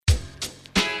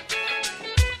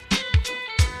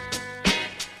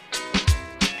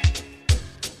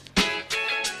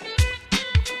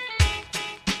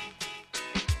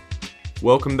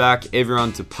Welcome back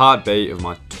everyone to part B of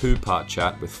my two-part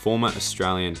chat with former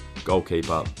Australian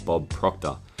goalkeeper Bob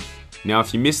Proctor. Now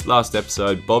if you missed last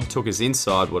episode, Bob took us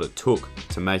inside what it took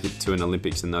to make it to an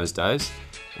Olympics in those days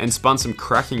and spun some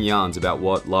cracking yarns about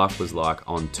what life was like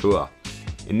on tour.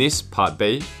 In this part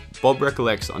B, Bob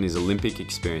recollects on his Olympic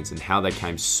experience and how they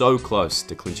came so close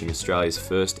to clinching Australia's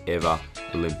first ever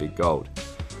Olympic gold.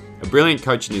 A brilliant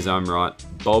coach in his own right,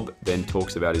 Bob then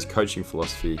talks about his coaching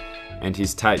philosophy and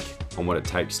his take on what it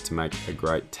takes to make a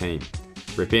great team.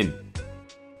 Rip in.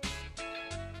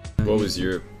 What was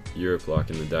Europe like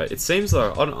in the day? It seems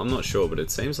like, I'm not sure, but it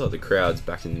seems like the crowds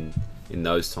back in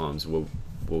those times were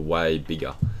way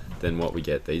bigger than what we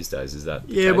get these days. Is that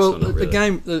the case, well, or not really? The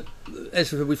game,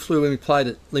 as we flew when we played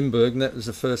at Limburg, and that was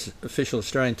the first official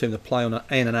Australian team to play on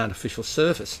an artificial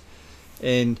surface.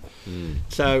 And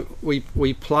so we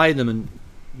played them, and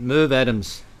Merv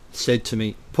Adams said to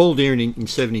me, Paul Deering in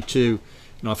 72,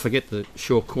 and I forget the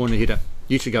short corner hitter,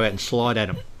 used to go out and slide at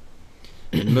him.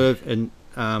 And Merv and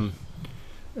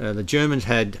the Germans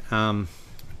had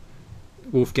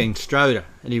Wolfgang Stroder,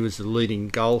 and he was the leading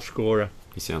goal scorer.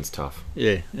 He sounds tough.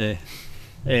 Yeah.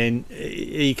 And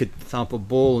he could thump a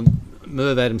ball, and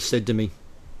Merv Adams said to me,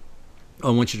 I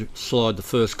want you to slide the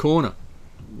first corner.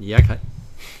 Yeah, okay.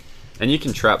 And you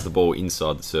can trap the ball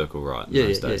inside the circle, right? In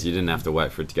those days. Yeah. You didn't have to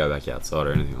wait for it to go back outside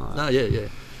or anything like that. No, yeah.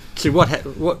 See,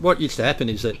 what used to happen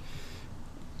is that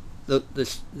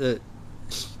the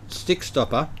stick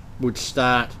stopper would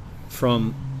start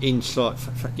from inside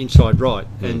right,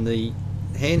 and the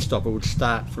hand stopper would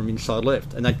start from inside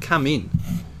left, and they'd come in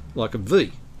like a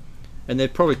V, and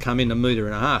they'd probably come in 1.5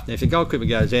 meters. Now, if the goalkeeper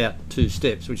goes out 2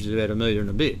 steps, which is about 1 metre and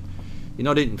a bit, you're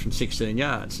not hitting from 16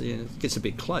 yards. It gets a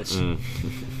bit close.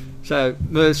 So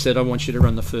Merv said, I want you to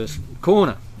run the first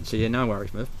corner. I said, yeah, no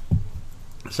worries, Merv.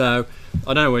 So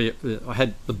I don't know where I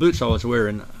had the boots I was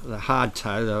wearing, the hard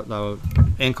toe, they were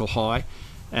ankle high,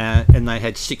 and they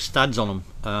had 6 studs on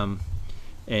them,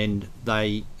 and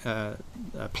they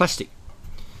plastic.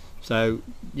 So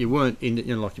you weren't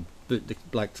in, like the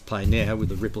blokes play now with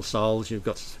the ripple soles. You've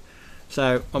got.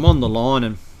 So I'm on the line,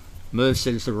 and Merv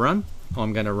says to run.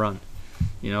 I'm going to run.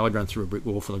 I'd run through a brick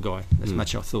wall for the guy. As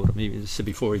much I thought of him.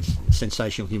 Before he's a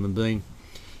sensational human being.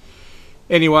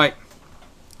 Anyway,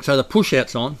 so the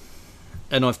push-out's on,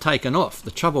 and I've taken off.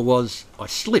 The trouble was I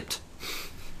slipped.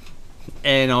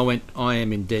 And I went, I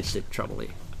am in dead slip trouble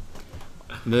here.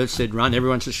 Merv said run.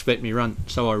 Everyone's expecting me to run.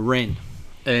 So I ran.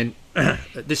 And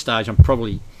at this stage I'm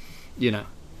probably,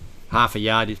 half a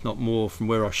yard, if not more, from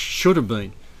where I should have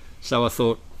been. So I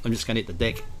thought, I'm just going to hit the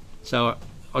deck. So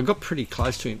I got pretty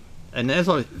close to him. And as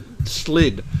I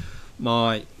slid,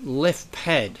 my left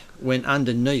pad went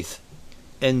underneath,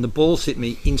 and the ball hit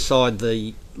me inside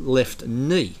the left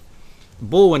knee. The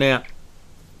ball went out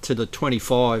to the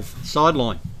 25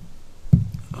 sideline.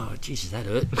 Oh, Jesus, that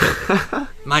hurt.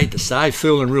 Made the save,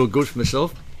 feeling real good for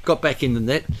myself. Got back in the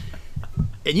net.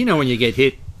 And when you get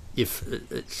hit, if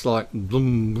it's like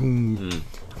boom, boom.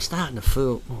 I'm starting to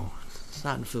feel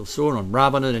sore, and I'm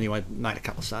rubbing it. Anyway, made a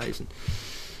couple of saves, and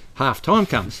half time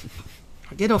comes.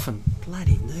 I get off and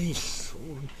bloody knees.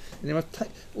 And then I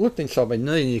looked inside my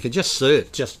knee, and you could just see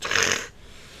it.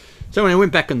 So when I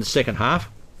went back in the second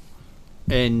half,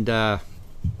 and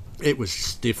it was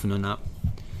stiffening up.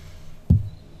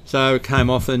 So it came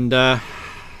off, and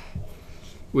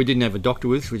we didn't have a doctor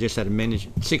with us. We just had a manager,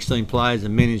 16 players, a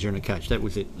manager and a coach. That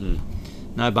was it.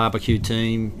 No barbecue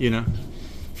team,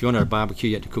 If you wanted a barbecue,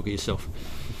 you had to cook it yourself.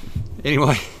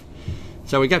 Anyway,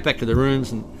 so we got back to the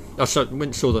rooms, and went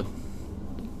and saw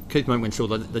Keith went and saw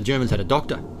the Germans had a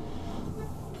doctor.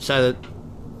 So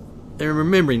they're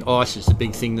remembering ice is the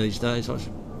big thing these days.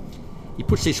 He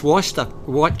puts this white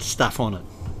stuff on it,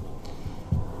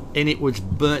 and it was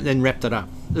burnt, then wrapped it up.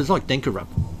 It was like Denker rub.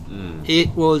 It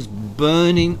was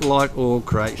burning like all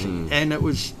crazy, and it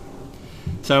was.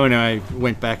 So anyway, I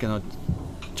went back and I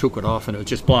took it off, and it was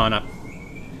just blowing up.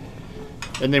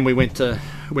 And then we went to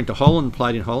Holland,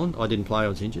 played in Holland. I didn't play; I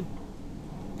was injured.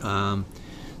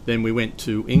 Then we went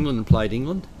to England and played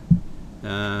England.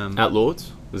 At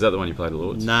Lords? Was that the one you played at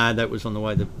Lords? No, that was on the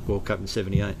way to the World Cup in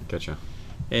 '78. Gotcha.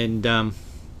 And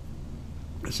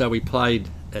so we played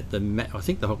at I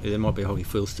think there might be a hockey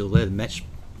field still there, the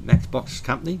Matchbox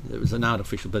Company. It was an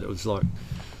artificial, but it was like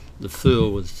the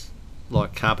field was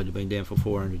like carpet had been down for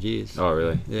 400 years. Oh,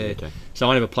 really? Yeah. Okay. So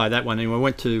I never played that one. And I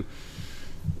went to.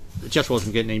 It just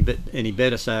wasn't getting any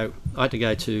better, so I had to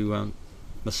go to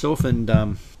myself and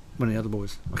one of the other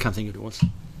boys. I can't think who it was.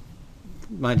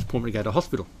 Made an appointment to go to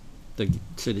hospital to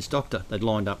see this doctor. They'd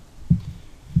lined up.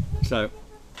 So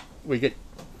we get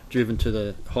driven to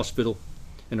the hospital,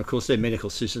 and of course their medical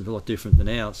system's a lot different than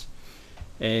ours.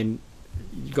 and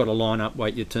you got to line up,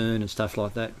 wait your turn, and stuff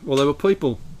like that. Well, there were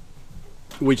people.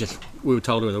 We were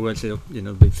told the words, it'll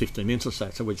be 15 minutes or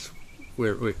so. So we're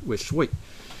sweet.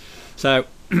 So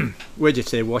we're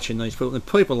just there watching these people, and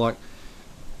people like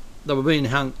they were being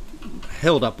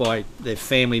held up by their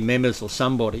family members or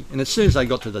somebody, and as soon as they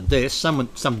got to the desk,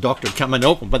 some doctor would come and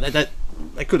help them, but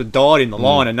they could have died in the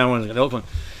line and no one was going to help them.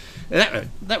 And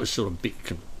that was sort of a bit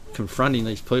confronting,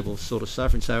 these people sort of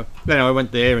suffering. So I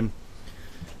went there, and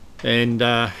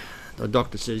the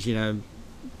doctor says,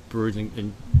 bruising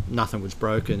and nothing was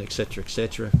broken, etc.,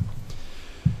 etc.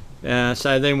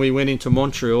 So then we went into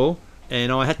Montreal, and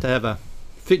I had to have a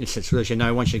fitness test. As you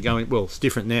know, once you go in, well, it's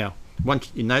different now.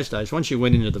 In those days, once you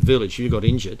went into the village, you got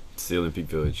injured. It's the Olympic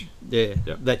Village. Yeah,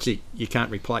 yep. That's it. You can't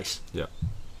replace. Yeah.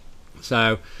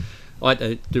 So I had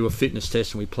to do a fitness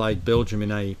test, and we played Belgium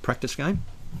in a practice game,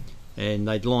 and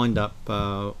they'd lined up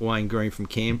Wayne Green from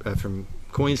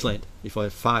Queensland. If I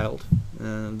failed,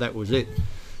 that was it.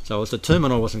 So I was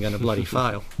determined I wasn't going to bloody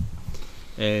fail,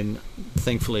 and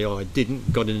thankfully I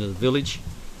didn't. Got into the village,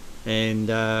 and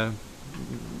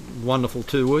wonderful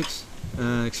 2 weeks,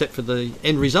 except for the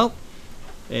end result,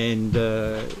 and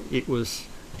it was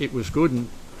good, and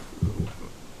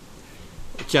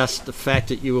just the fact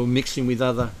that you were mixing with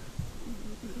other.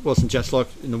 It wasn't just like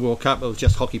in the World Cup. It was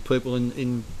just hockey people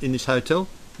in this hotel.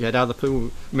 You had other people.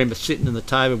 I remember sitting at the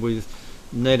table with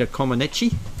Neda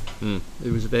Comaneci,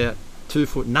 who was about 2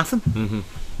 foot nothing.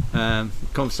 Mm-hmm.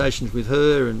 Conversations with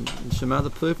her and some other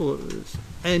people,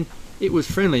 and it was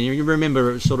friendly. You remember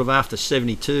it was sort of after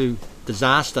 72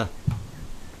 disaster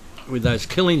with those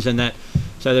killings and that.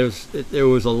 So there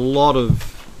was a lot of,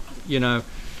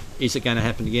 is it going to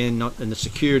happen again? And the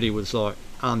security was like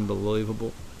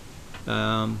unbelievable.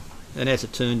 And as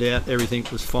it turned out, everything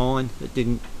was fine. It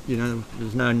didn't, there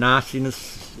was no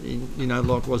nastiness,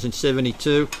 like it was in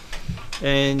 72.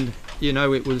 And,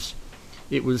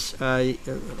 it was a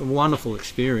wonderful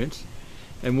experience.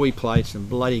 And we played some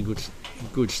bloody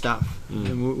good stuff.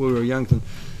 And we were young.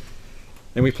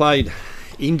 And we played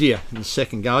India in the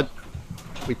second go.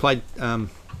 We played, I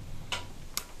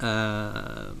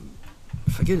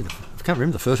can't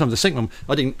remember the first one. The second one,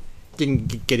 I didn't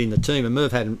get in the team, and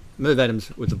Merv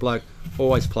Adams was a bloke,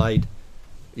 always played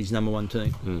his number one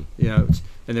team. And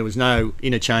there was no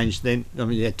interchange then. I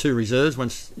mean, you had 2 reserves.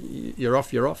 Once you're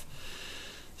off.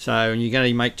 So, and you're going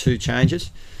to make 2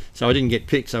 changes. So I didn't get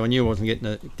picked, so I knew I wasn't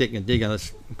getting a dig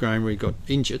unless Graham Reid got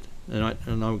injured, and I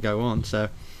would go on. So,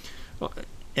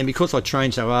 and because I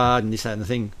trained so hard and this, that and the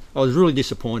thing, I was really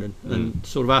disappointed. And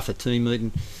sort of after team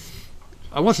meeting,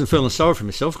 I wasn't feeling sorry for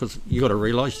myself, because you got to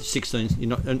realise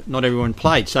 16, not everyone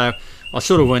played. So I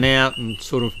sort of went out and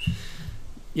sort of,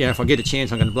 if I get a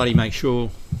chance, I'm going to bloody make sure.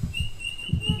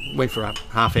 Went for a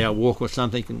half-hour walk or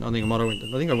something, and I think I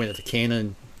went to the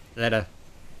cannon and had a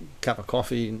cup of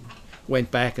coffee and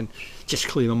went back and just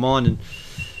clear my mind.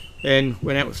 And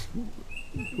when that was,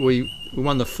 we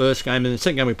won the first game, and the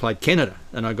second game we played Canada,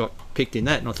 and I got picked in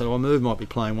that, and I thought, Merv might be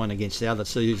playing one against the other.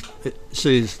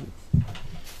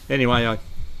 Anyway, I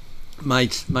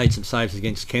made some saves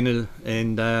against Canada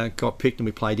and got picked, and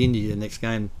we played India the next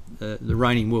game, the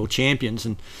reigning world champions.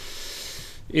 And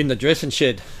in the dressing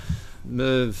shed,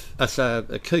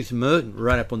 Keith Merton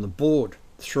ran up on the board,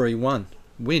 3-1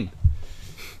 win,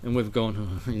 and we've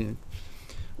gone,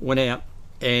 went out,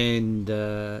 and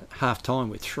half time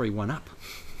we're 3-1 up.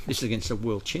 This is against the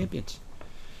world champions.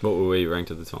 What were we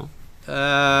ranked at the time?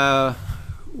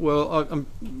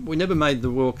 We never made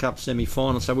the World Cup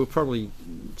semi-final, so we're probably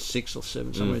 6 or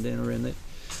 7, somewhere down around there.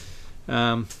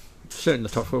 Certainly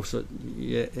the top 4. So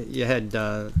you had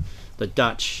the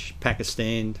Dutch,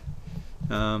 Pakistan,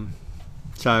 so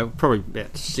probably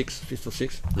about 5th or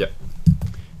 6th. Yep.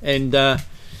 And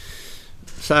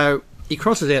so he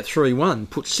crosses out 3-1,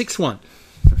 puts 6-1.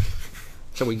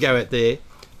 So we go out there,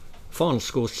 final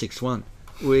score 6-1.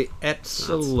 We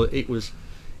absolutely,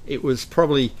 it was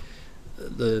probably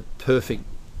the perfect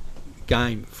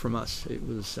game from us. It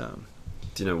was.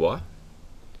 Do you know why?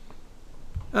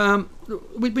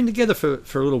 We'd been together for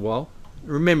a little while.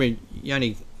 Remember, you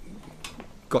only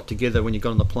got together when you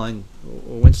got on the plane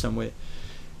or went somewhere,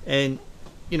 and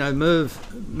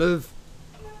Merv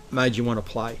made you want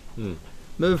to play.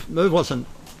 Merv wasn't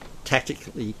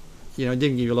tactically, didn't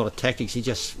give you a lot of tactics. He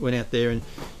just went out there and,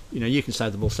 you can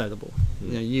save the ball, save the ball.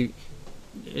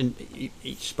 And he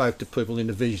spoke to people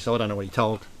individually, so I don't know what he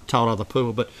told other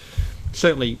people, but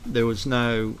certainly there was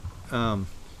no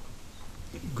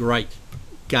great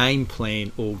game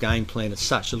plan as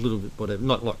such. A little bit whatever,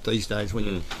 not like these days when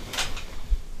you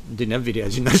didn't have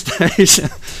videos in those days,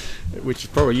 which is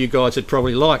probably you guys would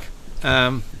probably like.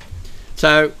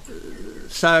 So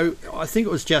So I think it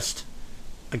was just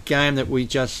a game that we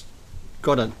just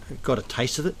got a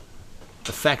taste of it.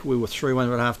 The fact we were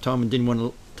 3-1 at half time and didn't want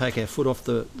to take our foot off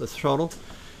the throttle.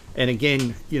 And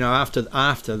again, after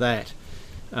that,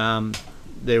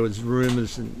 there was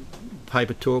rumours and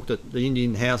paper talk that the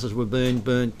Indian houses were being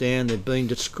burnt down, they'd been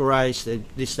disgraced,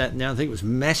 this, that, and the other. I think it was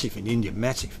massive in India,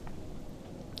 massive.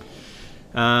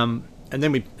 And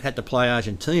then we had to play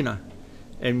Argentina,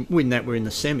 and when that we're in the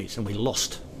semis, and we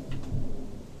lost.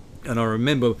 And I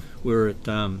remember we were at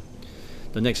the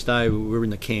next day we were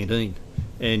in the canteen,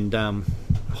 and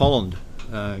Holland,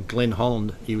 Glenn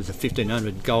Holland, he was a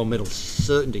 1500 gold medal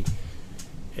certainty,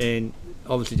 and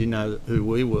obviously didn't know who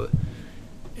we were.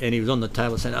 And he was on the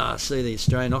table saying, see, the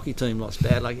Australian hockey team lost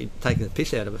bad, like he'd taken the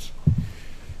piss out of us.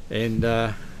 And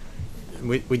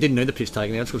we didn't need the piss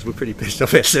taken out because we're pretty pissed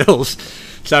off ourselves.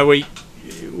 So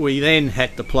we then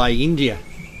had to play India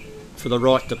for the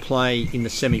right to play in the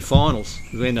semi-finals.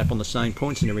 We ended up on the same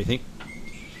points and everything.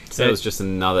 So it was just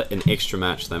an extra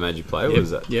match they made you play, or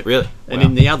was it? Yep. Really? And Wow.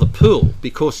 in the other pool,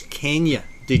 because Kenya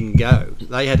didn't go,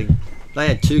 they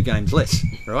had 2 games less,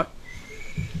 right?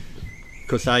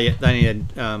 Because they only had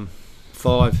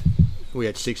 5, we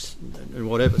had 6 and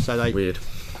whatever. So they Weird.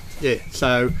 Yeah.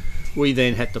 So we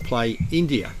then had to play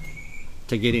India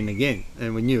to get in again,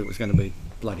 and we knew it was going to be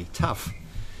bloody tough.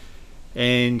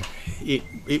 And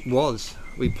it was.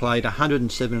 We played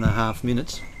 107.5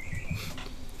 minutes.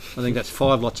 I think that's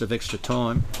 5 lots of extra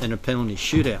time and a penalty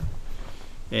shootout.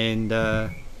 And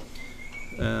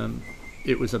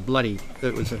it was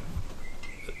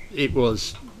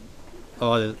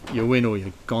either you win or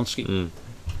you're Gonski.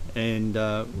 And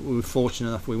we were fortunate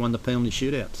enough we won the penalty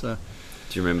shootout. So,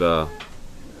 Do you remember?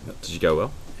 Did you go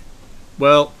well?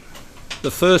 well,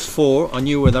 the first 4 I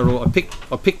knew where they were all. I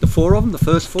picked the 4 of them. The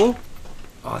first 4.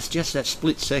 Oh, it's just that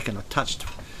split second. I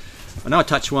know I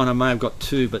touched one. I may have got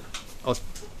 2, but I was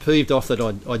peeved off that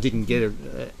I didn't get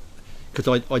it,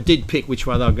 because I did pick which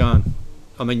way they were going.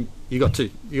 I mean, you got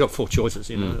 4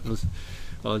 choices.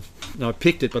 I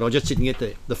picked it, but I just didn't get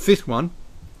there. The 5th one,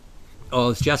 I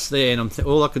was just there, and I'm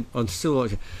still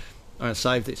I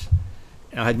saved this.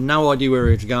 I had no idea where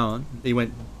he was going. He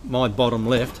went my bottom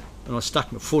left, and I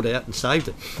stuck my foot out and saved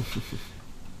it.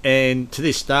 And to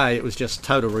this day, it was just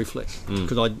total reflex,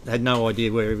 because I had no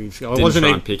idea where he was going. Didn't try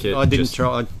and pick it. I didn't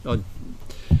try.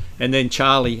 And then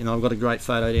Charlie, and I've got a great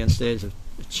photo downstairs of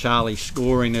Charlie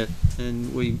scoring it,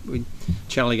 and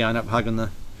Charlie going up hugging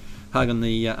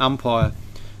the umpire,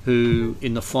 who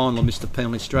in the final missed a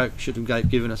penalty stroke, should have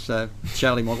given us. So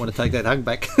Charlie might want to take that hug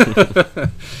back.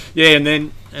 Yeah,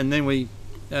 and then we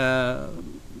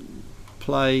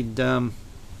played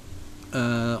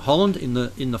Holland in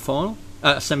the final,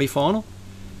 semi-final,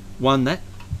 won that,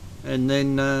 and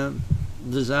then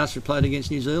disaster played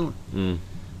against New Zealand.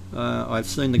 I've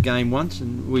seen the game once,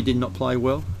 and we did not play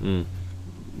well.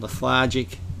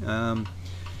 Lethargic, and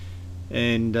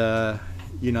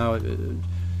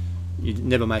you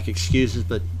never make excuses,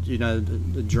 but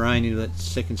the drain into that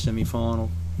second semi-final.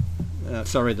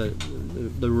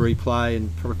 The replay,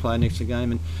 and probably play next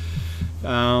game,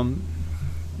 and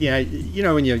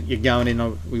when you're going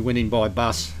in, we went in by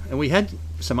bus, and we had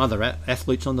some other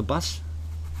athletes on the bus,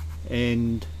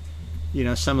 and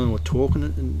some of them were talking,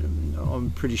 and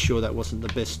I'm pretty sure that wasn't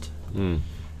the best. And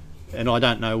I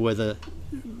don't know whether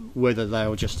they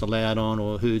were just allowed on,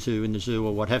 or who's who in the zoo,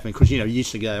 or what happened, because you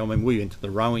used to go. I mean, we went to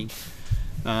the rowing,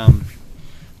 but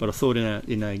I thought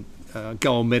in a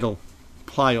gold medal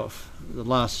playoff, the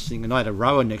last thing, and I had a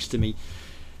rower next to me,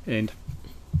 and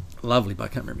lovely, but I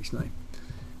can't remember his name.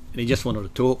 And he just wanted to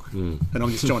talk, and I'm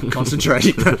just trying to concentrate.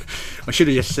 I should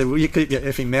have just said, "Will you keep your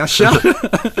effing mouth shut?"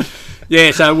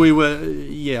 Yeah, so we were.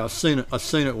 Yeah, I've seen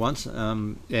it once,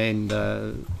 and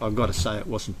I've got to say it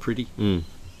wasn't pretty. And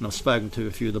I've spoken to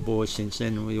a few of the boys since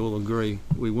then, and we all agree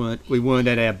we weren't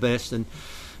at our best. And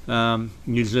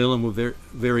New Zealand were very,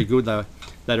 very good. They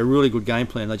had a really good game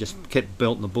plan. They just kept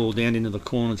belting the ball down into the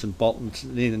corners and bolting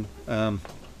it in, and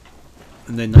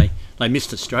then they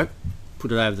missed a stroke,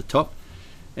 put it over the top.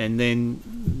 And then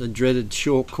the dreaded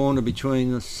short corner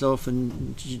between myself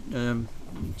and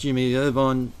Jimmy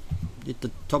Irvine hit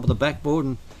the top of the backboard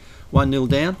and 1-0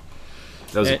 down.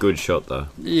 That was a good shot, though.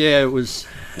 Yeah, it was.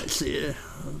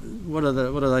 What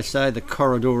do they say? The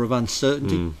corridor of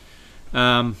uncertainty.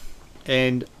 And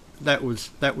that was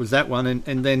that one.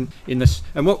 And then in this,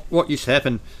 and what used to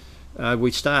happen,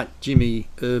 we start Jimmy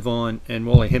Irvine and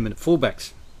Wally Hemmant at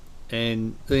fullbacks,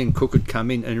 and Ian Cook would come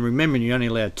in. And remembering you only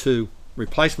allowed 2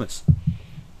 replacements,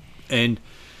 and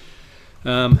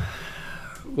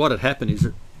what had happened is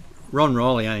that Ron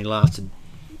Riley only lasted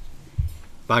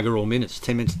bugger all minutes,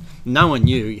 10 minutes. No one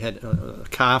knew he had a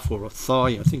calf or a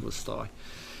thigh, I think it was thigh.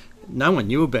 No one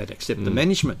knew about it except the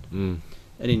management. And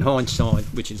in hindsight,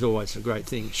 which is always a great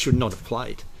thing, should not have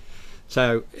played.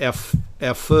 So our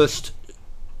first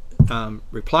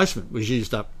replacement was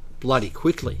used up bloody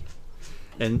quickly.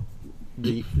 And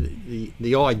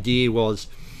the idea was,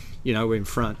 you know, we're in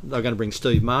front. They're going to bring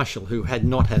Steve Marshall, who had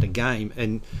not had a game,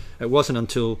 and it wasn't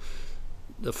until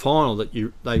the final that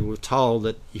they were told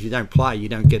that if you don't play, you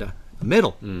don't get a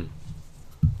medal.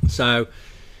 So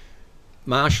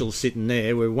Marshall's sitting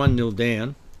there. We're 1-0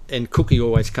 down, and Cookie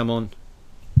always come on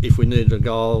if we needed a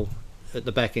goal at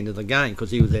the back end of the game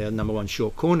because he was our number one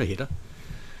short corner hitter.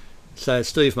 So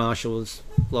Steve Marshall was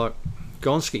like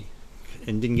Gonski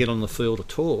and didn't get on the field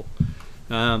at all.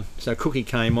 So Cookie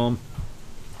came on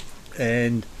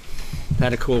and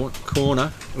had a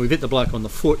corner. We've hit the bloke on the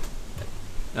foot.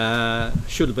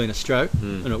 Should have been a stroke,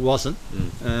 and it wasn't.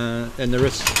 And the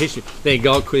rest is history. Their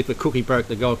goalkeeper, Cookie, broke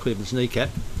the goalkeeper's kneecap.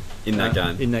 In that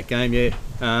game? In that game, yeah.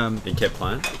 He kept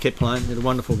playing? Kept playing. Did a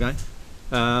wonderful game.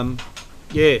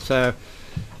 So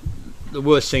the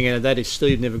worst thing out of that is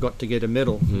Steve never got to get a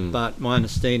medal, but my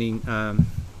understanding,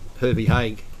 Herbie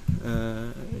Haig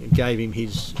gave him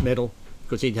his medal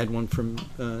because he'd had one from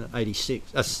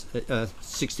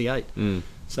 68.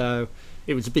 So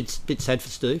it was a bit sad for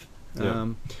Steve.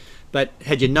 But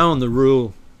had we known the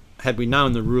rule at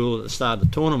the start of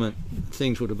the tournament,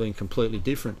 things would have been completely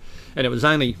different. And it was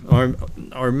only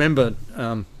I remember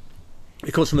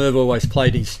because Merv always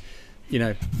played his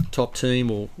top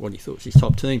team, or what he thought was his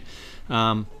top team.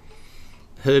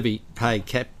 Herbie Haig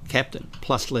captain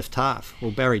plus left half.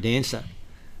 Well, Barry Dancer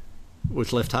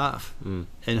was left half,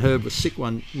 and Herb was sick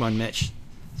one match,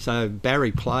 so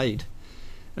Barry played.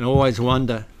 And I always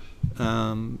wonder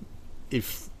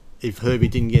if Herbie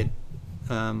didn't get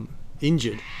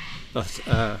injured,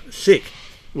 sick,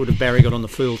 would have Barry got on the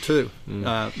field too?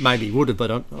 Maybe he would have,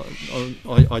 but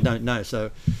I don't know.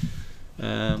 So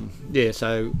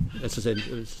so as I said, it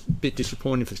was a bit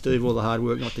disappointing for Steve, all the hard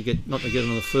work not to get on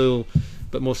the field,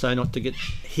 but more so not to get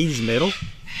his medal.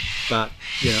 But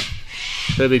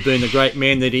Herbie being the great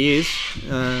man that he is,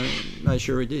 no,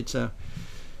 sure he did. So,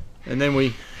 and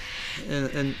then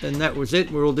and that was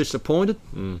it. We're all disappointed.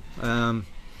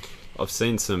 I've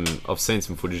seen some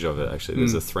footage of it actually.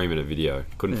 There's a 3-minute video.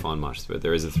 Couldn't find much, but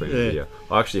there is a 3-minute video.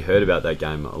 I actually heard about that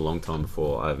game a long time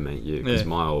before I ever met you, because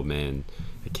my old man,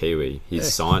 a Kiwi,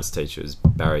 his science teacher is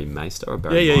Barry Meister or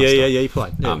Barry Meister. He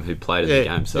played. Who played in the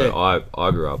game. So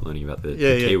I grew up learning about the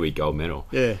Kiwi gold medal.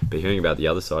 But hearing about the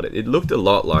other side, it looked a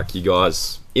lot like you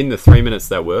guys, in the 3 minutes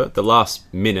that were, the last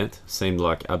minute seemed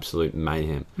like absolute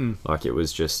mayhem. Like it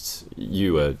was just,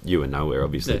 you were nowhere,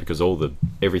 obviously, because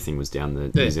everything was down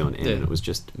the New Zealand end, and it was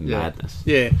just madness.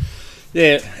 And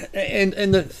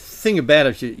the thing about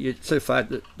it, you so far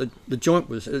the joint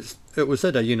was it was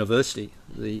at a university,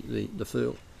 the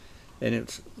field, and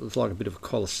it was like a bit of a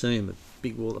coliseum, a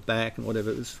big wall at the back and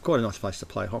whatever. It was quite a nice place to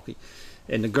play hockey,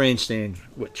 and the grandstand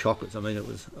were chocolates. I mean, it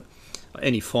was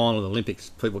any final of the Olympics,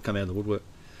 people come out of the woodwork.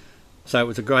 So it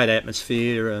was a great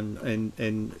atmosphere, and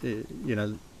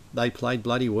they played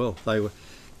bloody well.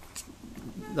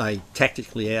 They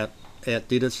tactically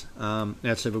outdid us.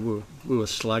 Outside we were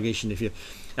sluggish, and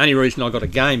only reason I got a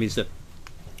game is that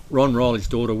Ron Riley's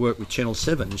daughter worked with Channel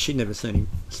 7, and she'd never seen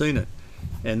it,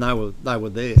 and they were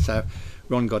there. So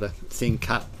Ron got a thing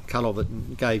cut of it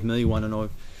and gave me one, and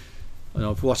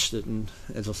I've watched it, and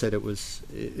as I said, it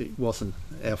wasn't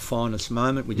our finest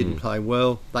moment. We didn't play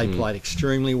well. They played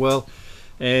extremely well,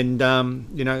 and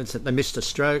they missed a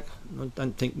stroke. I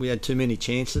don't think we had too many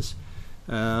chances.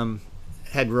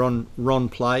 Had Ron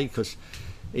play, because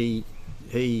he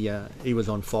was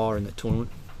on fire in that tournament,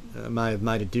 may have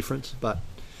made a difference. But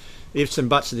ifs and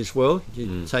buts of this world,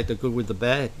 you take the good with the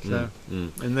bad. So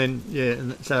and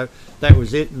then so that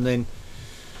was it, and then.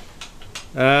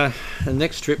 The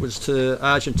next trip was to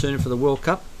Argentina for the World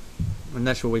Cup, and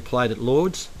that's where we played at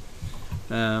Lord's.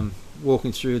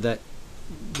 Walking through that,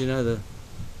 the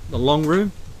long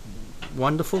room,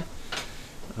 wonderful.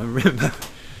 I remember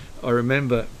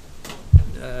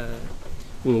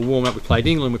we were warm up. We played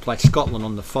England. We played Scotland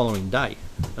on the following day,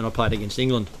 and I played against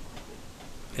England.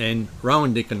 And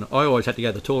Rowan Dick and I always had to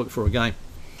go to the toilet for a game.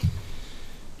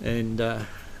 And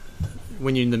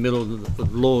when you're in the middle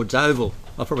of Lord's Oval,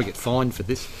 I'll probably get fined for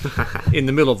this. In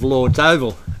the middle of Lord's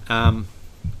Oval,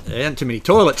 there aren't too many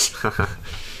toilets.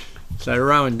 So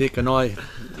Rowan Dick and I,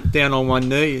 down on one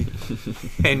knee,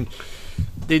 and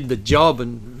did the job,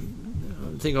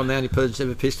 and think I'm the only person who's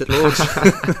ever pissed at Lords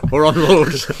or on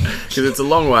Lords. Because it's a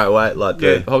long way away. Like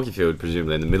the hockey field,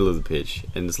 presumably in the middle of the pitch,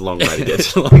 and it's a long way to get.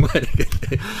 It's a long way to get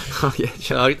there. Oh, yeah.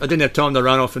 So I didn't have time to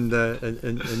run off and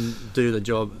do the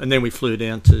job, and then we flew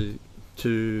down to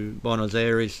Buenos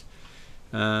Aires,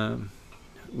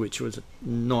 which was a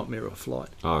nightmare of a flight.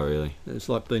 Oh, really? It was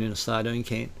like being in a sardine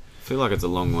can. I feel like it's a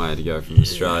long way to go from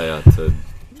Australia to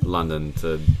London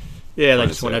to. Yeah, they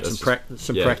just want to have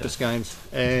some practice games,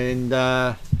 and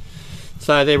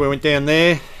so there we went down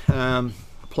there,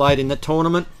 played in the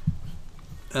tournament,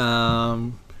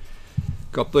 got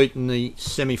beaten in the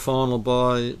semi-final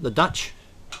by the Dutch,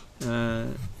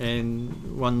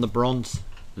 and won the bronze.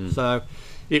 So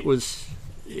it was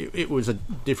a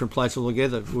different place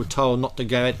altogether. We were told not to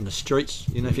go out in the streets.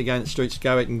 You know, if you go in the streets,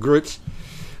 go out in groups.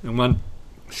 And one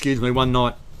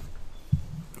night,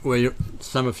 where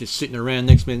some of you sitting around,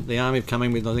 next minute the army have come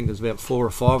in with, I think there's about 4 or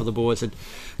 5 of the boys had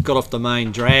got off the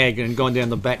main drag and gone down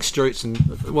the back streets, and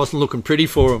it wasn't looking pretty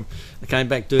for them. They came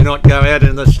back, do not go out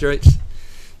in the streets.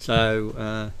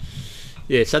 So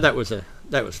so that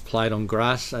was played on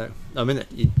grass. So, I mean,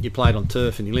 you played on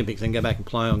turf in the Olympics and go back and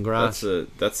play on grass.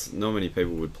 That's not many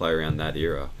people would play around that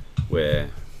era,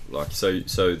 where like so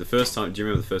the first time. Do you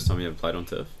remember the first time you ever played on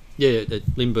turf? Yeah, at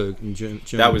Limburg in Germany.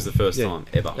 That was the first time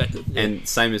ever. And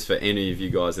same as for any of you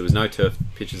guys, there was no turf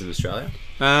pitches in Australia?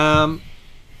 No.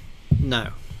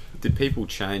 Did people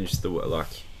change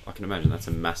I can imagine that's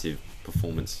a massive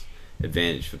performance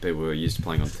advantage for people who are used to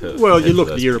playing on turf. Well, you look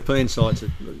at the European sides that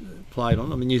played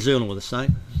on. I mean, New Zealand were the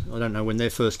same. I don't know when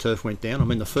their first turf went down. I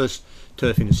mean, the first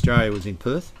turf in Australia was in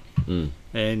Perth. And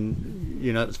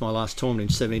it was my last tournament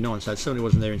in '79, so it certainly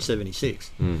wasn't there in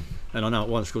 '76. And I know it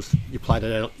was because you played at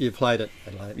the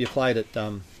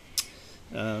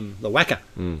Wacker.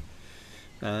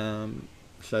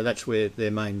 So that's where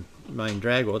their main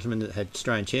drag was. I mean, it had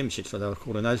Australian championships, what they were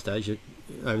called in those days.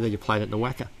 Over there, you played at the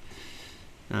Wacker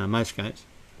most games.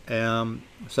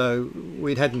 So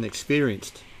we hadn't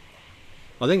experienced.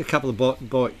 I think a couple of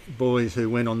boys who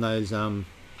went on those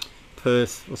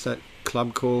Perth, what's that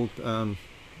club called?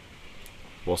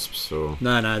 Wasps or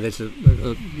no. There's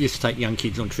used to take young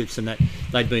kids on trips, and that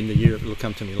they'd been to Europe. It'll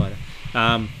come to me later.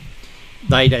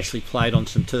 They'd actually played on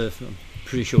some turf. I'm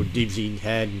pretty sure Dibsy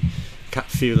had, and a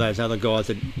few of those other guys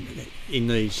that in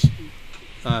these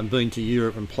been to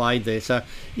Europe and played there. So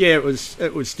yeah, it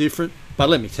was different. But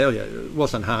let me tell you, it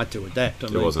wasn't hard to adapt.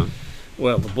 It wasn't.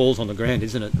 Well, the ball's on the ground,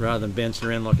 isn't it? Rather than bouncing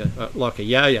around like a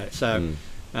yo-yo. So.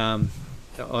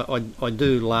 I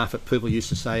do laugh at people used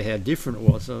to say how different it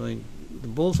was. I mean, the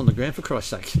ball's on the ground, for Christ's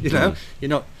sake. You're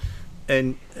not,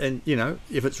 and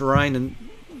if it's raining,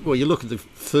 well, you look at the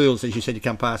fields, as you said, you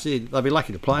come past here, they'll be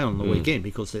lucky to play on the weekend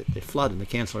because they're flooded, and the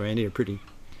council around here are pretty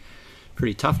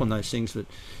tough on those things. But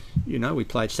we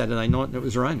played Saturday night and it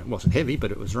was raining. It wasn't heavy,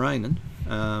 but it was raining,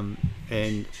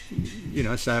 and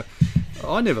so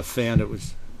I never found it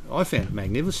was. I found it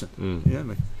magnificent.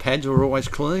 My pads were always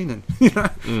clean, and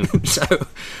so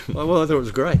I thought it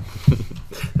was great.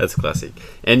 That's classic.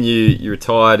 And you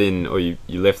retired you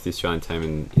left the Australian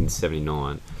team in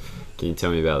 '79. Can you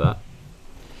tell me about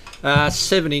that?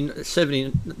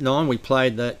 79 we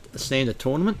played that standard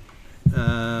tournament,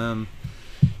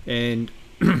 and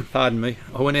pardon me,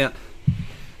 I went out.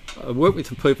 I worked with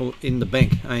some people in the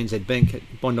bank, ANZ Bank at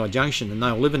Bondi Junction, and they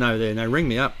were living over there, and they rang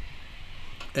me up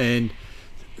and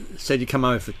said, you come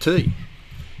over for tea.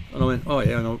 And I went, oh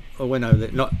yeah, and I went over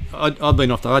there. I'd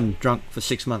been off, I hadn't drunk for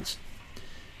 6 months.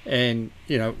 And,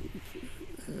 it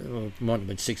might have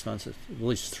been 6 months, at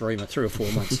least 3 or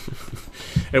 4 months.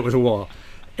 It was a while.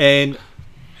 And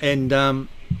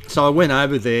so I went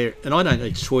over there, and I don't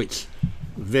eat sweets.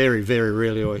 Very, very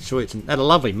rarely I eat sweets. And had a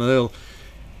lovely meal.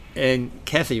 And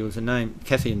Kathy was her name,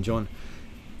 Kathy and John.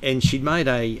 And she'd made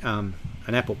an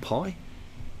apple pie.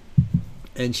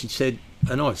 And she said,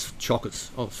 and I was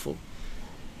chocolates. I was full.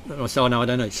 And I said, no, I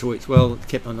don't eat sweets. Well, it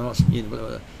kept on nice.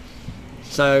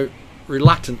 So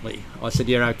reluctantly, I said,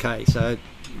 yeah, okay. So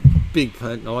big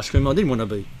plate of ice cream. I didn't want to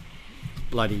be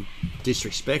bloody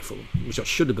disrespectful, which I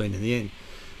should have been in the end.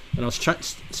 And I was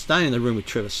staying in the room with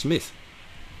Trevor Smith.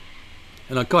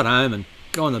 And I got home and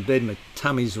got on the bed, my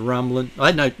tummy's rumbling.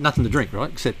 I had nothing to drink,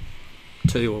 right, except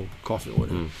tea or coffee or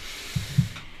whatever.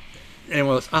 And I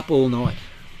was up all night,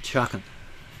 chucking.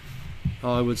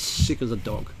 I was sick as a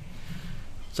dog.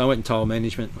 So I went and told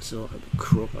management. I said, I'm a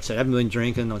crook. I said, I haven't been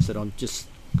drinking. I said, I'm just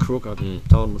crook. I told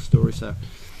them the story. So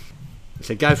I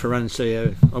said, go for a run and see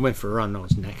how. I went for a run and I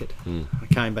was knackered. I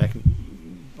came back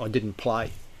and I didn't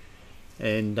play.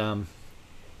 And,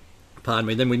 pardon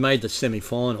me, then we made the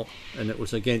semi-final and it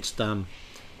was against the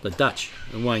Dutch.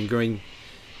 And Wayne Green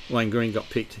Wayne Green got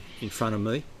picked in front of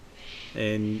me,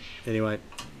 and anyway,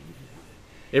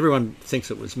 everyone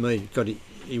thinks it was me.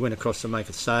 He went across to make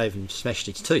a save and smashed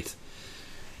his teeth,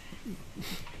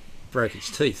 broke his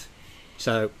teeth.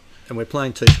 So, and we're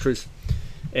playing Teeth Cruise,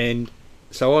 and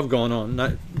so I've gone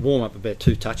on warm up about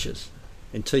 2 touches,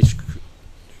 and Teeth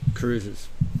Cruises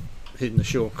hitting the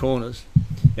short corners.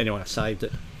 Anyway, I saved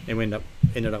it, and we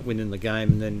ended up winning the game,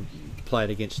 and then played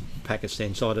against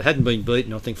Pakistan side. It hadn't been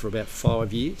beaten, I think, for about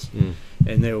 5 years,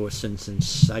 and there were some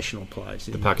sensational plays.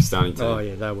 The Pakistani team? Oh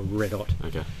yeah, they were red hot.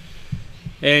 Okay.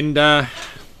 And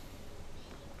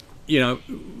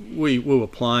we were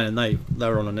playing, and they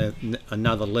were on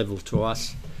another level to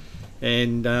us,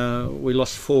 and we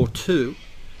lost 4-2.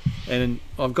 And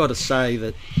I've got to say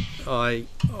that I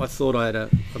thought I had a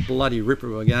bloody ripper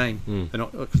of a game,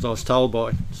 and because I was told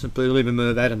by some people, even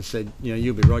Merv Adams said,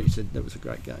 you'll be right. You said that was a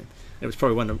great game. It was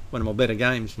probably one of my better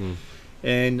games,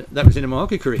 and that was into my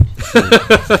hockey career.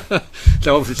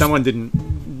 So obviously someone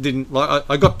didn't like.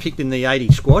 I got picked in the '80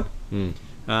 squad,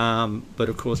 but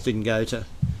of course hockey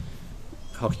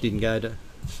didn't go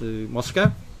to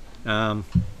Moscow.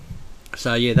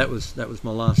 So yeah, that was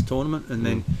my last tournament, and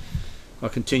then I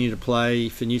continued to play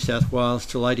for New South Wales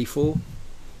till '84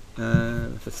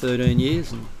 for 13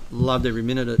 years, and loved every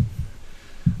minute of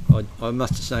it. I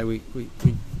must say we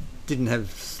didn't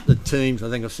have the teams, I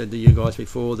think I've said to you guys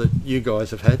before, that you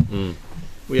guys have had.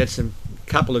 We had some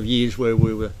couple of years where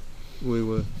we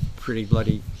were pretty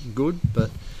bloody good,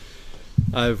 but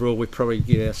overall we probably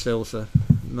give ourselves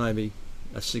maybe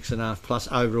a 6.5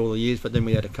 plus over all the years. But then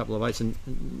we had a couple of 8s,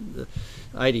 and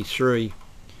 '83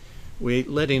 we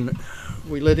let in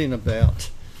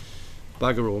about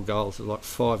bugger all goals, like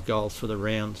 5 goals for the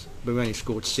rounds, but we only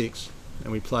scored 6,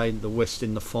 and we played the West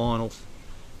in the finals.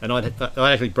 And I'd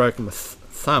actually broken my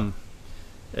thumb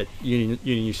at Uni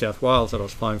New South Wales that I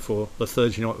was playing for the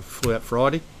Thursday night. We flew out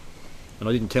Friday, and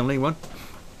I didn't tell anyone.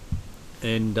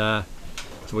 And so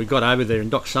we got over there, and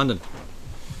Doc Sundon,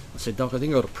 I said, Doc, I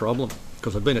think I've got a problem,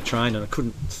 because I'd been at train and I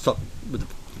couldn't stop with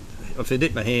if it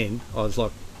hit my hand, I was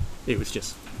like, it was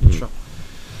just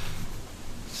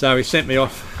So he sent me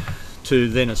off to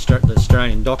then the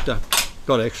Australian doctor,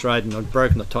 got x-rayed, and I'd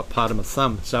broken the top part of my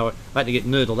thumb, so I had to get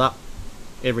noodled up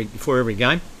before every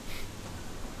game.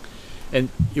 And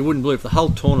you wouldn't believe, the whole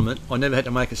tournament I never had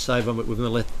to make a save on it with my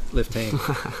left hand.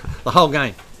 The whole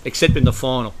game, except in the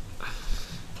final.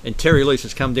 And Terry Lease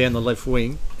has come down the left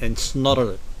wing and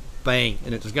snotted it, bang,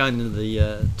 and it was going into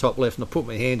the top left, and I put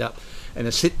my hand up and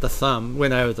it's hit the thumb,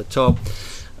 went over the top,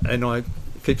 and I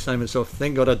keep saying to myself,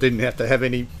 thank God I didn't have to have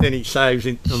any saves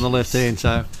on the left hand.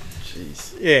 So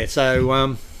jeez. Yeah,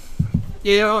 so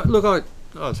look, I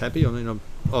was happy. I mean, I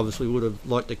obviously would have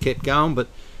liked to kept going, but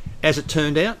as it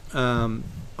turned out, I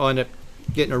ended up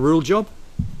getting a rule job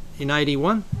in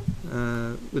 '81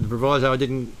 with the proviso I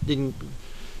didn't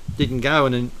go,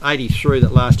 and in '83,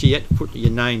 that last year, you had to put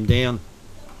your name down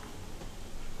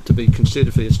to be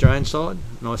considered for the Australian side.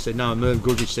 And I said, no, Merv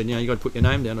Goodrich said, you got to put your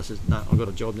name down. I said, no, I've got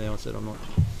a job now. I said, I'm not.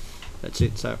 That's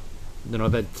it. So then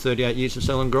I've had 38 years of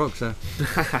selling grog. So.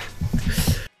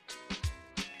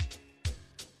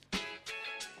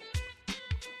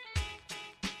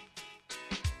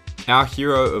 Our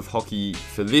hero of hockey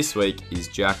for this week is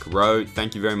Jack Rowe.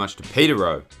 Thank you very much to Peter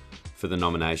Rowe for the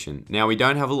nomination. Now, we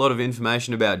don't have a lot of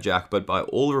information about Jack, but by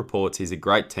all reports, he's a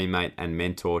great teammate and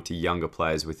mentor to younger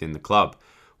players within the club.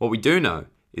 What we do know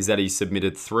is that he's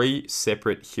submitted 3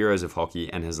 separate heroes of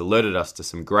hockey and has alerted us to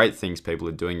some great things people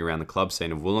are doing around the club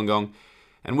scene of Wollongong,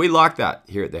 and we like that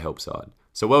here at the Help Side.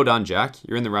 So well done, Jack.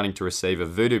 You're in the running to receive a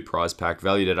Voodoo prize pack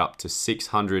valued at up to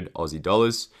 600 Aussie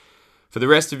dollars. For the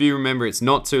rest of you, remember, it's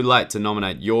not too late to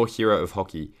nominate your hero of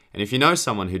hockey, and if you know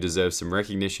someone who deserves some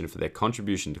recognition for their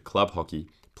contribution to club hockey,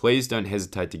 please don't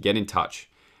hesitate to get in touch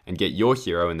and get your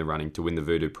hero in the running to win the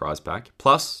Voodoo prize pack.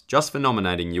 Plus, just for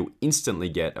nominating, you'll instantly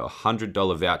get a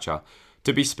 $100 voucher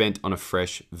to be spent on a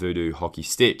fresh Voodoo hockey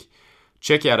stick.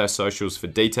 Check out our socials for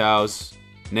details.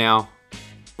 Now,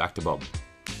 back to Bob.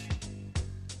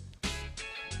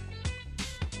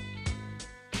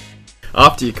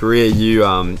 After your career,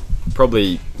 you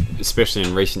probably, especially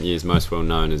in recent years, most well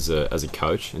known as a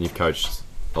coach, and you've coached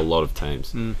a lot of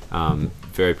teams.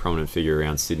 Very prominent figure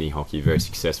around Sydney hockey, very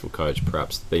successful coach,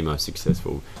 perhaps the most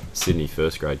successful Sydney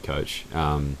first grade coach,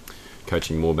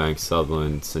 coaching Moorebank,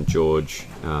 Sutherland, St George,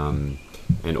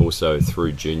 and also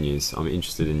through juniors. I'm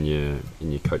interested in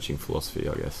your coaching philosophy,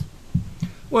 I guess.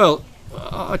 Well,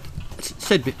 I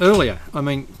said a bit earlier, I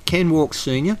mean, Ken Walk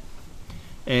Senior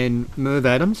and Merv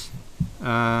Adams,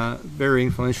 very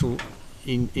influential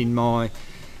in my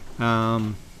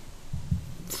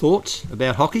thoughts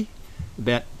about hockey,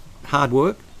 about hard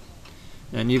work,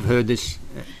 and you've heard this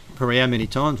probably how many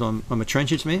times. I'm a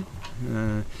trenches man.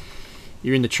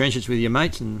 You're in the trenches with your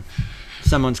mates, and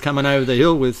someone's coming over the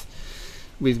hill with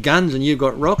guns, and you've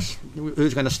got rocks.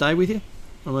 Who's going to stay with you?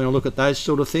 I mean, I look at those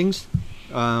sort of things.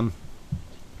 I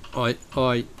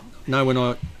know when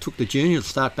I took the juniors,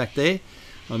 start back there.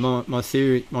 My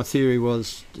theory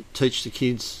was to teach the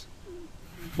kids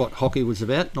what hockey was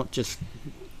about, not just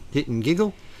hit and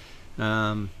giggle,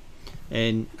 and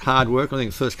hard work. I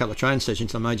think the first couple of training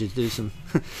sessions I made you do some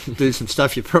do some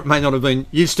stuff you may not have been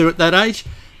used to at that age.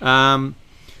 And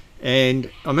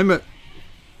I remember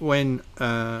when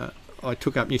I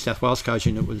took up New South Wales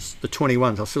coaching, it was the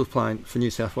 21s. I was still playing for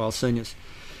New South Wales seniors,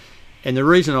 and the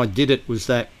reason I did it was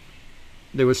that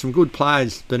there were some good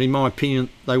players, but in my opinion,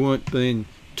 they weren't being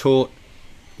taught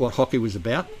what hockey was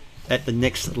about at the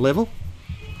next level.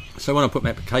 So when I put my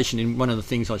application in, one of the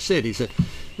things I said is that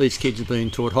these kids are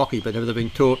being taught hockey, but have they been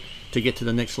taught to get to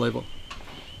the next level?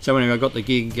 So when I got the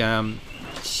gig, I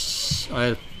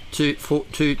had a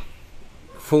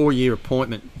 4-year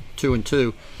appointment, 2 and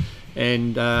 2,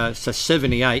 and so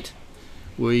 78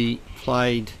 we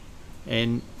played,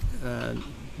 and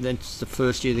that's the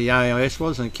first year the AIS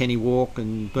was, and Kenny Walk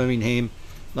and Birmingham,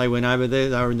 they went over there.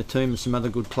 They were in the team with some other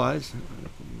good players.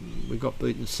 We got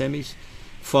beaten in the semis.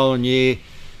 Following year,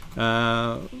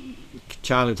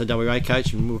 Charlie was the WA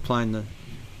coach, and we were playing a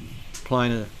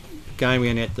game. We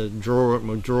had to draw it, and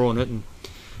we were drawing it, and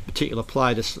a particular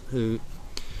player who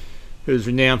was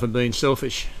renowned for being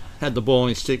selfish had the ball in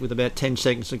his stick with about 10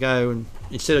 seconds to go, and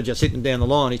instead of just hitting down the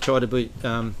line, he tried to beat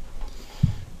Peter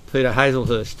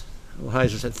Hazelhurst. Well,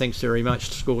 Hazel said thanks very much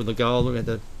to score the goal. We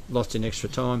had lost in extra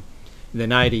time. And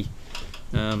then 80,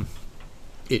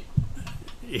 it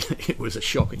was a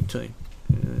shocking team.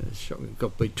 Shocking.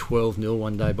 Got beat 12-0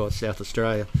 one day by South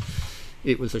Australia.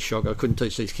 It was a shock. I couldn't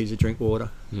teach these kids to drink water.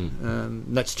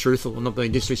 That's truthful. I'm not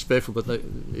being disrespectful, but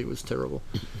it was terrible.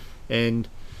 And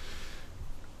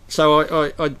so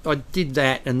I did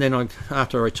that, and then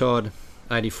after I retired,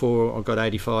 84, I got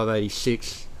 85,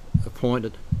 86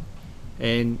 appointed,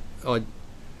 and I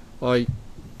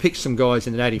picked some guys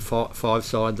in the 85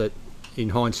 side that, in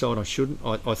hindsight, I shouldn't.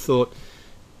 I thought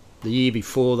the year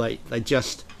before they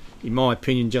just, in my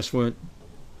opinion, just weren't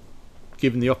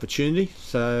given the opportunity.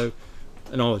 So,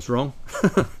 and I was wrong.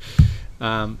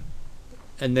 And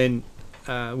then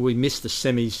we missed the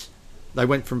semis. They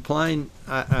went from playing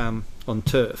on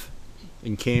turf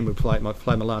in Canberra. Played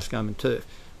my last game in turf.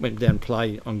 Went down and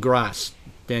played on grass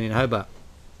down in Hobart.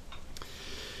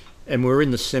 And we were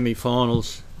in the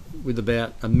semi-finals with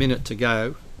about a minute to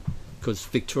go, because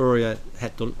Victoria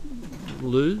had to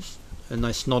lose, and they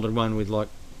snotted one with like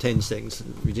 10 seconds.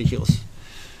 Ridiculous.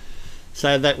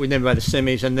 So that we never made the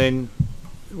semis, and then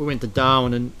we went to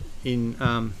Darwin and in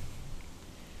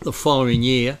the following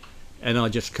year, and I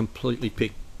just completely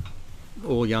picked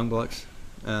all young blokes.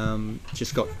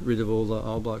 Just got rid of all the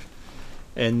old blokes,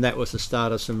 and that was the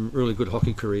start of some really good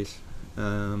hockey careers.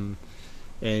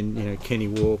 And you know, Kenny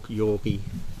Walk, Yorkie,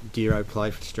 Dero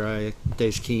played for Australia,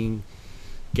 Des King,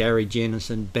 Gary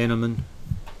Jennison, Benneman,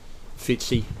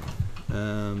 Fitzy.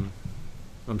 I'm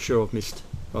sure I've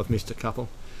missed a couple.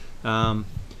 And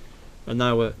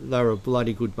they were a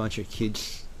bloody good bunch of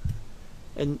kids,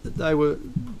 and they were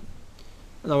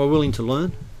willing to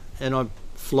learn, and I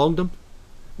flogged them.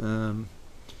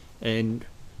 And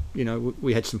you know,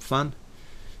 we had some fun.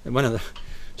 And one of the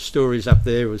stories up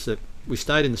there was that we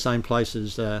stayed in the same place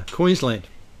as Queensland,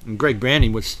 and Greg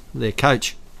Browning was their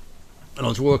coach, and I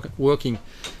was working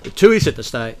at Tui's at the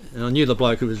state, and I knew the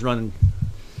bloke who was running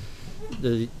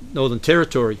the Northern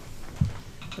Territory,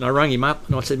 and I rang him up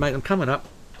and I said, mate, I'm coming up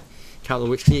a couple of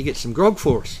weeks, can you get some grog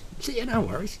for us? He said, yeah, no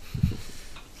worries.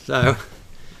 So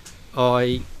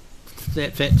I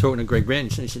talking to Greg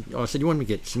Browning, and I said, you want me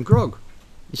to get some grog?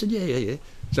 He said, yeah.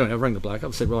 So I rang the bloke up,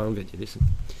 I said, right, I'll get you this.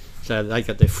 So they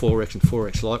got their 4X and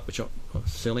 4X Light, which I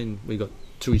was selling. We got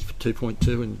Tui's for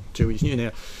 2.2 and Tui's new.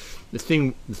 Now, the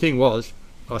thing was,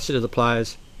 I said to the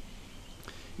players,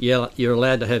 yeah, you're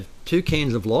allowed to have 2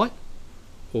 cans of light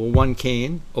or 1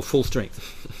 can of full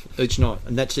strength each night,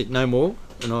 and that's it, no more.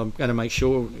 And I'm going to make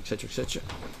sure, etc., etc.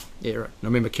 Yeah, right. And I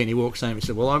remember Kenny Walk saying, he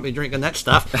said, well, I won't be drinking that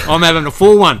stuff. I'm having a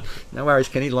full one. No worries,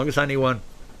 Kenny, as long as only one.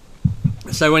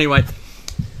 So anyway,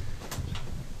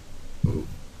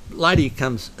 lady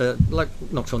comes,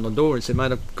 knocks on the door and said,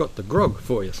 mate, I've got the grog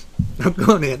for you. I've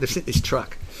gone out to sit this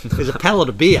truck. There's a pallet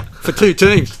of beer for 2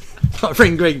 teams. I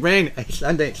ring Greg Brand, hey,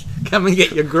 Sundance, come and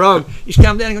get your grog. He's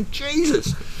come down and gone,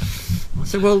 Jesus. I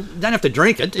said, well, you don't have to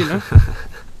drink it, you know.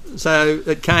 So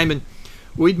it came, and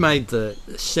we'd made the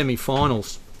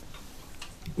semi-finals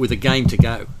with a game to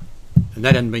go, and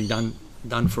that hadn't been done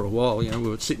done for a while. You know, we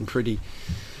were sitting pretty,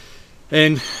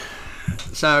 and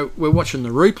so we're watching the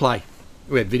replay.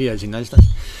 We had videos in those days,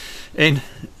 and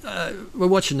we're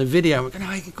watching the video. And we're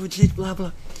going, "Oh, good shit, blah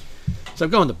blah." So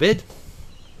I'm going to bed.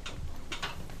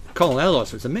 Colin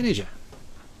Allies was the manager,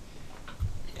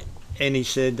 and he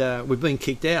said, "We've been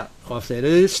kicked out." I said,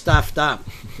 "Who's stuffed up?"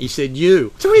 He said,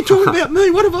 "You." So we're talking about me.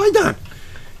 What have I done?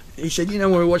 He said, "You know,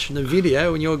 we were watching the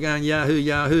video and you're going, Yahoo,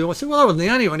 Yahoo." I said, "Well, I wasn't the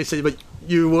only one." He said, "But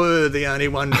you were the only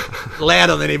one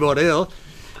louder than anybody else."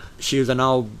 She was an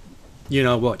old, you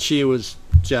know what, she was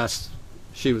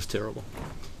terrible.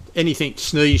 Anything,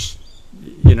 sneeze,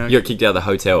 you know. You got kicked out of the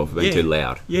hotel for being too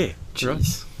loud. Yeah. Jeez. Right.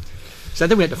 So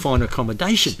then we had to find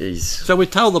accommodation. Jeez. So we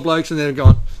told the blokes and they're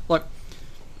gone, like,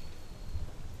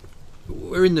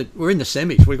 we're in the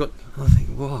semis. We got, I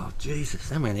think, wow, Jesus,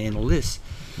 how am I going to handle this?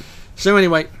 So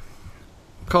anyway,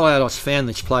 Kyle Aldice found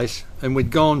this place, and we'd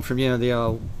gone from, you know, the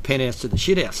old penthouse to the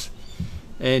shithouse,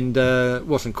 and it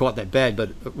wasn't quite that bad, but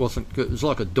it wasn't good. It was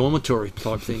like a dormitory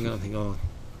type thing. I think, oh.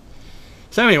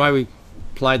 So anyway, we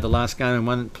played the last game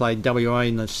and played WA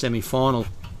in the semi-final,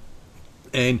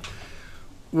 and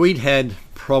we'd had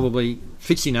probably,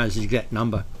 Fitzy knows the exact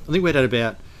number, I think we'd had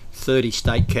about 30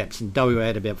 state caps, and WA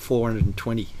had about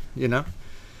 420, you know.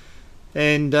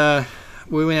 And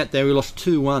we went out there, we lost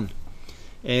 2-1,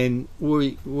 and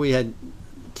we had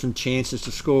some chances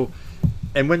to score.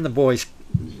 And when the boys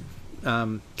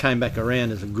came back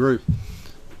around as a group,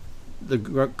 the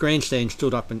grandstand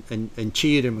stood up and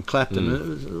cheered them and clapped them. It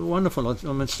was wonderful.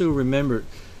 I still remember it.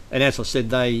 And as I said,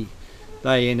 they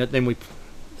ended. Then we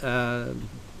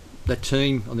the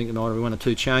team, I think the night we won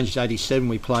 2 changes. 87,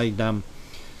 we played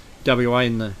WA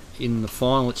in the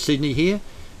final at Sydney here,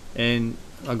 and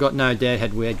I got no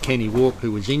doubt we had Kenny Walk,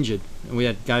 who was injured, and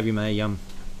we gave him a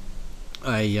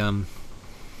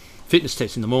fitness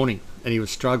test in the morning, and he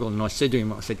was struggling. And I said to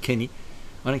him, I said, "Kenny,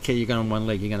 I don't care, you're going on one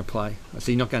leg, you're going to play." I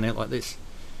said, "You're not going out like this."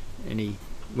 And he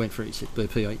went for it. He said,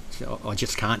 "BP, I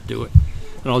just can't do it."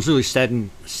 And I was really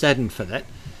saddened for that.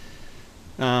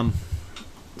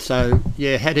 So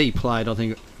yeah, had he played, I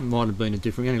think it might have been a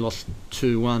different. We only lost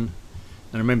 2-1, and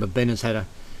I remember Benners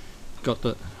got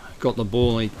the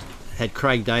ball. And he had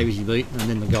Craig Davies he beat, and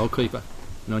then the goalkeeper.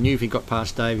 And I knew if he got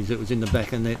past Davies, it was in the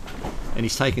back of the net. And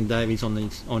he's taken Davies on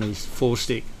his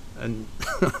forestick, and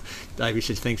Davies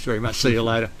says, "Thanks very much. See you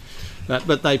later."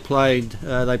 But they played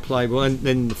well, and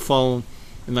then the fall,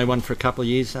 and they won for a couple of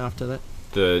years after that.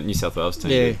 The New South Wales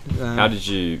team. Yeah. How did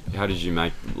you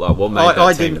make, like, what made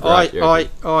that team great?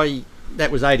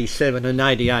 That was 87, and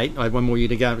 88. I had one more year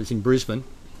to go. It was in Brisbane,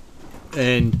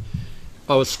 and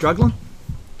I was struggling.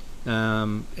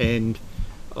 And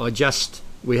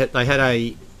they had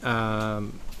a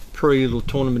pre-little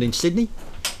tournament in Sydney.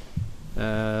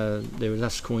 There was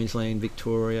us, Queensland,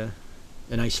 Victoria,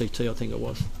 and ACT, I think it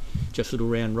was, just a little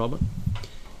round robin.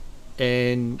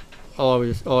 And I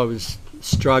was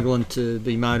struggling to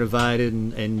be motivated,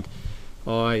 and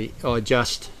I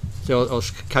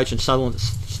was coaching Sutherland at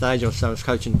the stage. I was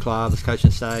coaching club, I was coaching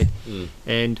state,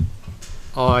 and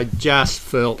I just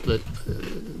felt that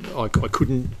I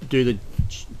couldn't do the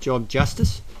job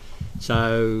justice.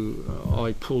 So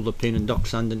I pulled the pin, and I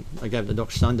gave it to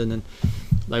Doc Sundon, and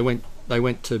they went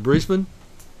to Brisbane,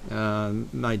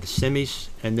 made the semis,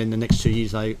 and then the next 2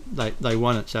 years they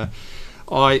won it. So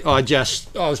I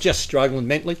was just struggling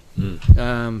mentally,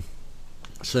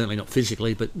 certainly not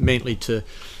physically, but mentally to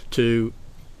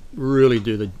really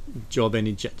do the job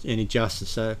any justice.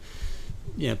 So,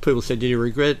 you know, people said, "Did you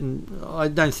regret it?" And I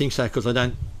don't think so, because I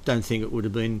don't think it would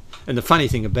have been. And the funny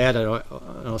thing about it,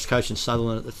 I was coaching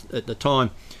Sutherland at the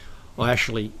time. I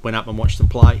actually went up and watched them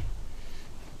play,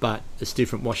 but it's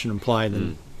different watching them play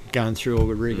than going through all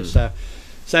the rigour.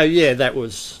 So yeah, that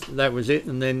was it.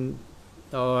 And then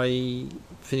I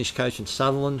finished coaching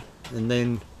Sutherland, and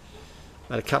then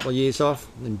had a couple of years off.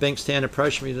 And Bankstown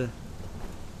approached me to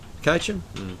coach him.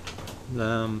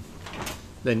 Then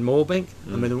Moorebank.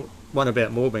 I mean, the one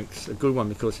about Moorebank's a good one,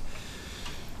 because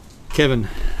Kevin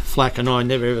Flack and I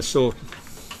never ever saw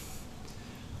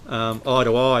eye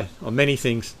to eye on many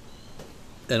things.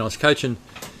 And I was coaching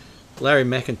Larry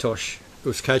McIntosh, who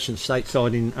was coaching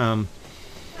stateside in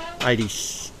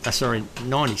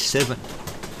 97,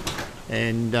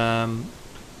 and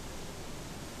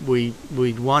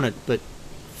we'd won it, but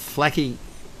Flacky,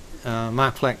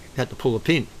 Mark Flack, had to pull a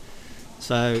pin,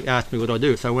 so he asked me what I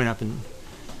do. So I went up and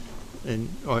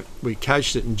we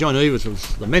coached it, and John Evers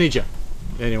was the manager.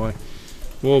 Anyway,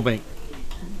 Warbank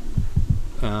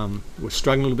was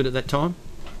struggling a little bit at that time.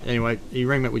 Anyway, he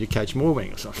rang me up, "Would you coach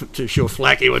Moorebank?" So I'm not too sure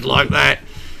Flacky would like that.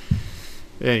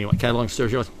 Anyway, cut a long story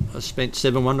short, I spent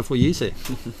 7 wonderful years there.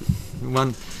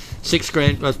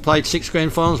 I've played 6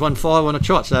 grand finals, won 5 on a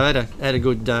trot. So I had a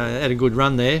good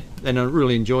run there, and I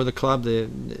really enjoy the club.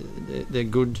 They're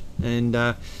good, and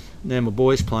now my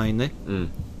boy's playing there,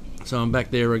 so I'm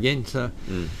back there again. So,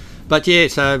 but yeah,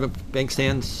 so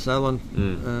Bankstown, Sutherland,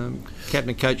 captain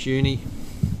and coach uni.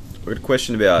 We've got a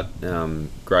question about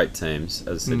great teams.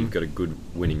 As I said, you've got a good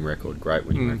winning record, great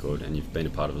winning record, and you've been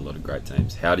a part of a lot of great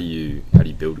teams. How do you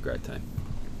build a great team?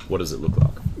 What does it look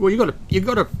like? Well, you've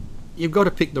got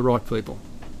to pick the right people.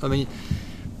 I mean,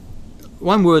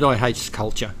 one word I hate is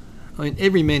culture. I mean,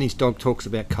 every man his dog talks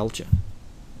about culture.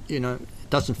 You know, it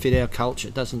doesn't fit our culture.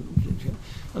 It doesn't.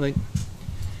 I mean,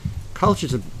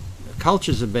 culture's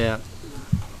about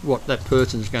what that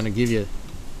person's going to give you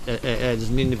as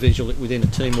an individual within a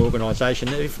team organisation.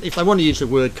 If they want to use the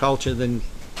word culture, then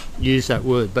use that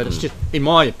word. But it's just, in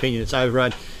my opinion, it's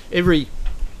overrated. Every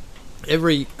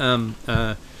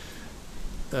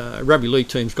rugby league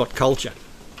team's got culture,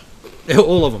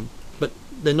 all of them, but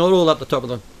they're not all up the top of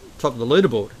the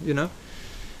leaderboard. You know,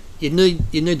 you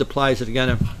need the players that are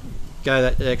going to go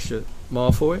that extra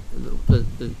mile for you.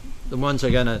 The ones that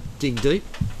are going to dig deep.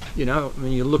 You know, I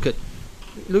mean, you look at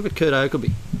Kurt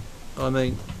Oakleby. I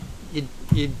mean,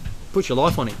 you'd put your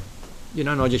life on him. You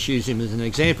know, and I just use him as an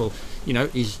example. You know,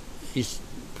 he's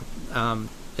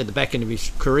at the back end of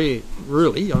his career,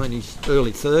 really. I mean, he's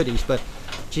early 30s, but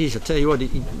geez, I tell you what,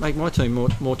 he'd make my team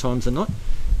more times than not.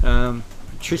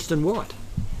 Tristan White.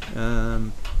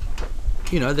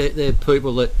 You know, they're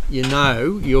people that you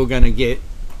know you're going to get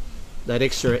that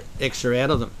extra out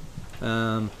of them.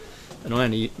 And I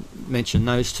only mentioned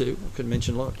those two. I could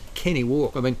mention a lot. Kenny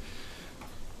Walk. I mean,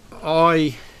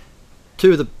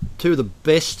 two of the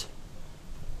best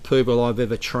people I've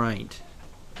ever trained,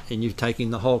 and you've taken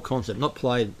the whole concept, not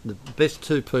played. The best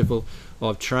 2 people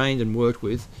I've trained and worked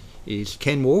with is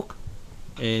Ken Walk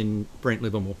and Brent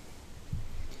Livermore.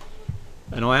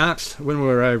 And I asked, when we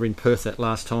were over in Perth that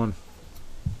last time,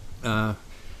 I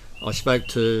spoke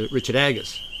to Richard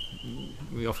Aggers.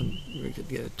 We often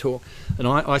get a talk, and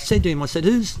I said to him,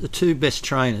 who's the 2 best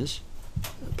trainers,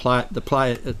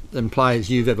 players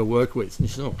you've ever worked with? And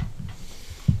he said,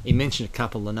 he mentioned a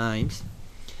couple of names,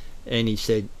 and he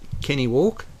said Kenny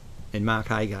Walk and Mark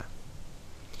Hagar.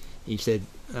 He said,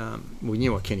 we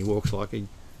knew what Kenny Walk's like.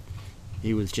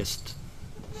 He was just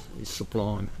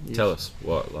sublime. Tell us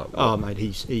what. Oh, mate,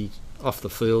 he's off the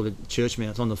field at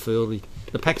Churchmouth, on the field.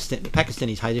 The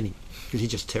Pakistanis hated him because he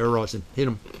just terrorised them, hit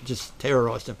them, just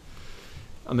terrorised them.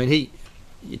 I mean,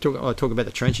 I talk about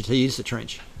the trenches. He is the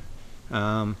trench.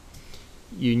 You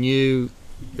knew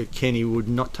that Kenny would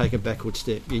not take a backward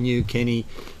step. You knew Kenny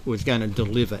was going to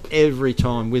deliver every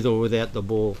time, with or without the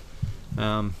ball.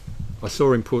 I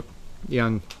saw him put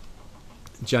young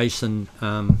Jason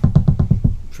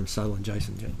from Sutherland,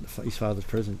 his father's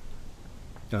president,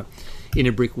 in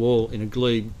a brick wall in a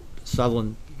Glebe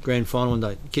Sutherland grand final one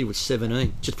day. The kid was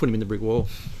 17. Just put him in the brick wall.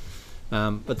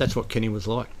 But that's what Kenny was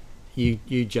like.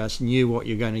 You just knew what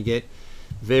you're going to get.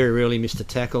 Very rarely missed a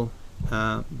tackle,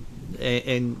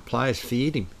 and players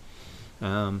feared him.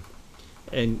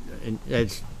 And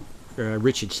as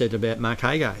Richard said about Mark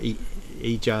Hagar,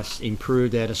 he just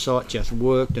improved out of sight. Just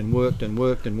worked and worked and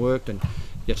worked and worked, and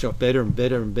just got better and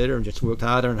better and better, and just worked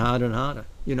harder and harder and harder.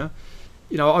 You know,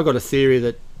 I got a theory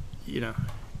that,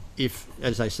 if,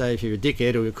 as they say, if you're a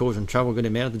dickhead or you're causing trouble, get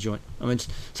him out of the joint. I mean,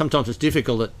 sometimes it's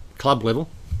difficult at club level.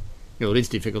 It is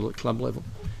difficult at club level.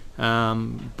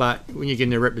 But when you get in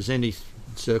the representative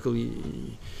circle,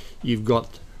 you've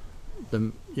got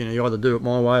them. You either do it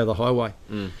my way or the highway.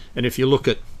 And if you look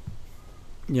at,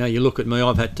 you look at me,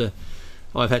 I've had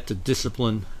to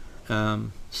discipline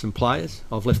some players.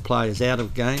 I've left players out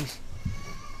of games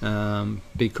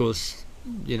because,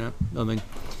 I mean,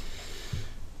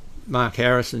 Mark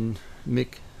Harris and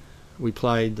Mick, we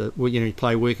played. We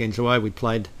play weekends away. We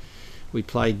played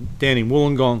down in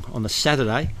Wollongong on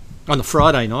the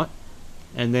Friday night,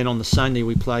 and then on the Sunday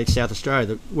we played South Australia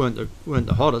that weren't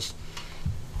the hottest.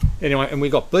 Anyway, and we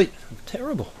got beat.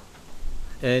 Terrible.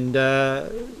 And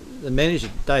the manager,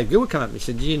 Dave Gilbert, came up and he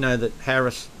said, "Do you know that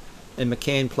Harris and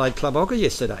McCann played club hockey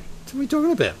yesterday?" What are we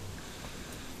talking about?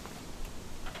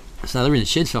 So they're in the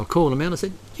shed, so I called them out. I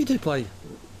said, "You did play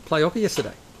hockey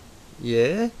yesterday?"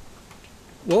 "Yeah."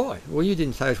 "Why?" "Well, you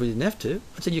didn't say us we didn't have to."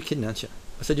 I said, "You're kidding, aren't you?"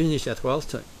 I said, "You're New South Wales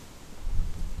team."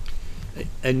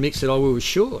 And Mick said, "Oh, we were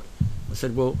short." I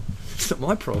said, "Well, it's not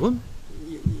my problem."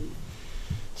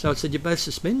 So I said, "You're both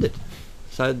suspended."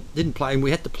 So I didn't play, and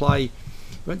we had to play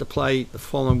the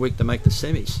following week to make the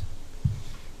semis.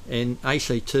 And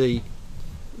ACT,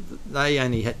 they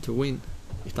only had to win.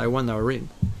 If they won, they were in.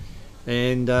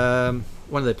 And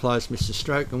one of their players missed a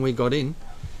stroke, and we got in.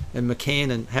 and McCann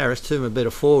and Harris, two of them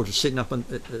better forwards, were sitting up on,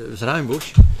 it was at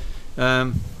Homebush.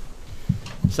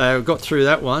 So got through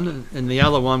that one, and the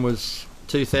other one was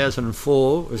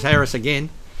 2004. It was Harris again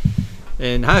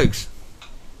and Hogues,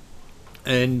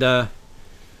 and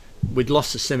we'd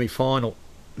lost the semi-final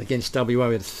against WA.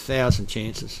 We had 1,000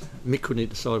 chances. Mick couldn't hit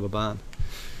the side of a barn.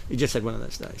 He just had one of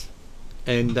those days,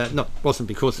 and wasn't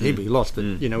because he'd be lost, but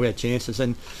we had chances.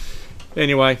 And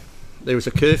anyway, there was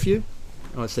a curfew.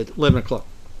 I said 11 o'clock.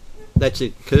 That's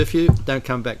it, curfew. Don't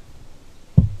come back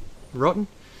rotten.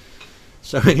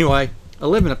 So anyway,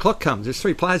 11 o'clock comes. There's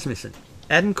 3 players missing: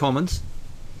 Adam Commons,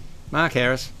 Mark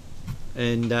Harris,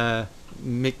 and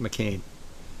Mick McCann.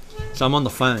 So I'm on the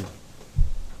phone,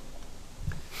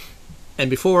 and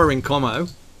before I ring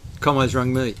Como's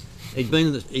rung me. He'd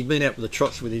been out with the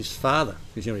trots with his father,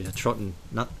 because he's a trotting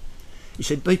nut. He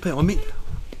said, "BP,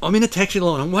 I'm in a taxi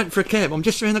line. I'm waiting for a cab. I'm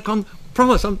just around the corner.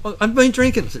 Promise, I've been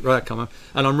drinking." I said, "Right, Como."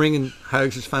 And I'm ringing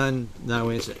Hogues' phone. No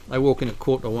answer. They walk in at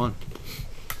 1:45.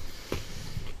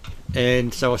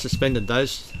 And so I suspended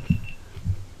those.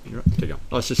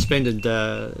 I suspended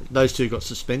those two. Got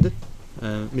suspended,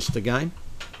 missed the game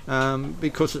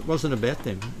because it wasn't about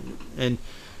them. And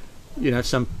I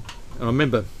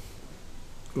remember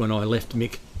when I left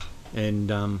Mick and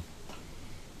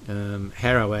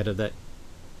Harrow out of that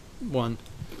one.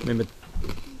 I remember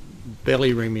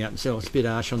Belly rang me up and said I was a bit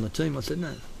harsh on the team. I said,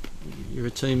 "No, you're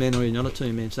a team man or you're not a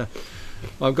team man." So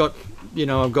I've got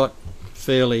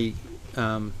fairly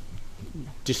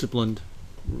disciplined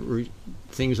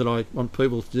things that I want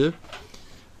people to do.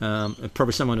 And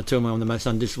probably someone to tell me I'm the most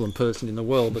undisciplined person in the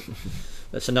world, but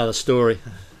that's another story.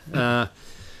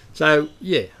 So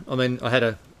yeah, I mean, I had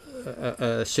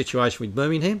a situation with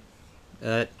Birmingham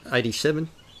at 87.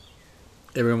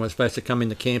 Everyone was supposed to come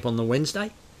into camp on the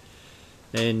Wednesday,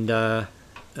 and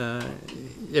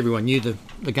everyone knew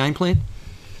the game plan.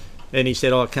 And he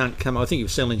said, "I can't come." I think he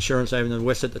was selling insurance over in the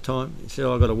West at the time. He said,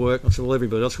 "I've got to work." I said, "Well,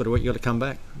 everybody else got to work. You've got to come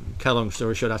back." Cut a long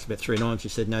story short, I asked about 3 nights. He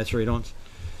said, "No, 3 nights."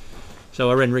 So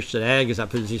I rang Richard Aggers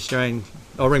up as the Australian.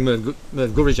 I rang Merv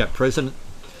Goodridge up, president.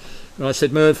 And I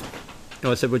said, "Merv,"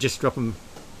 we're just dropping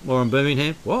more on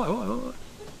Birmingham. Why?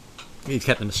 He's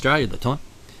captain of Australia at the time.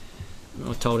 And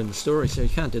I told him the story. He said, "You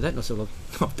can't do that." And I said, "Well,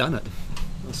 I've done it."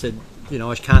 I said,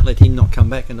 I can't let him not come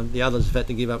back, and the others have had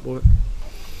to give up work.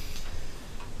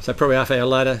 So probably half an hour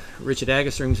later, Richard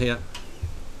Aggers rings here.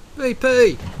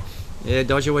 "VP, yeah,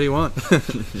 Dodger, what do you want?"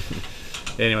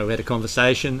 Anyway, we had a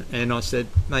conversation, and I said,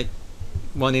 "Mate,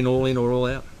 one in or all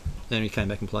out." And he came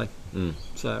back and played.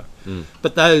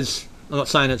 But those, I'm not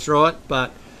saying it's right,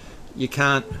 but you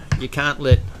can't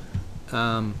let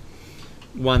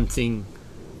one thing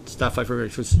stuff over it,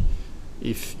 because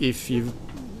if you,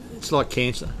 it's like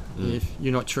cancer. If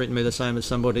you're not treating me the same as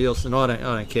somebody else, and I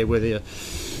don't care whether you're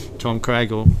Tom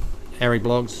Craig or Harry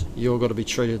Bloggs, you've got to be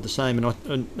treated the same.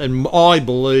 And I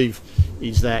believe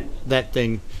is that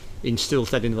then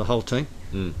instills that into the whole team,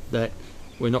 that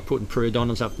we're not putting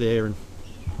pre-Donnas up there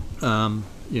and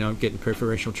getting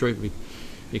preferential treatment,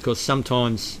 because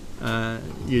sometimes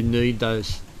you need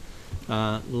those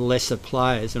lesser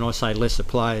players, and I say lesser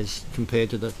players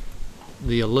compared to the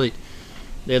elite.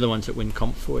 They're the ones that win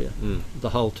comp for you,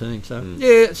 the whole team.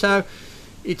 So so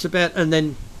it's about, and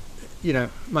then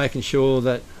making sure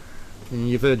that, and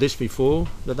you've heard this before,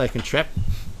 that they can trap,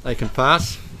 they can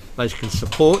pass, they can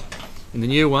support. And the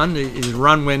new one is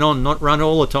run when on, not run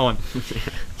all the time.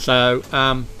 So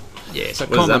so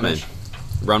what does that mean?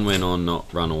 Run when on, not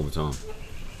run all the time.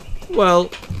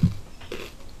 Well,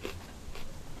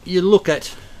 you look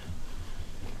at,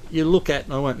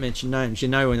 and I won't mention names,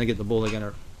 when they get the ball they're going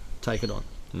to take it on.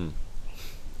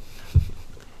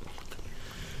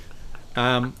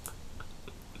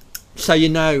 So you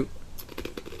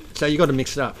got to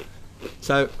mix it up.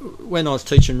 So when I was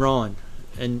teaching Ryan,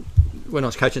 and when I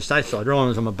was coaching stateside, Ryan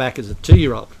was on my back as a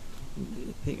 2-year-old,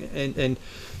 and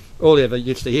all he ever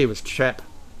used to hear was trap,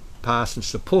 pass and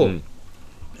support.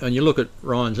 And you look at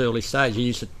Ryan's early stage, he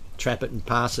used to trap it and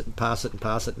pass it and pass it and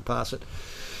pass it and pass it,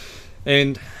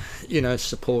 and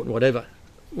support and whatever.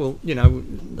 Well,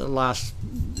 the last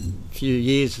few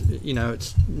years,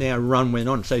 it's now run when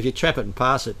on. So if you trap it and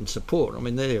pass it and support, I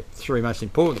mean, they're the 3 most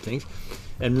important things,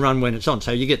 and run when it's on.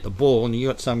 So you get the ball and you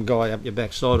got some guy up your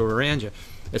backside or around you,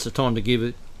 it's the time to give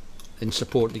it and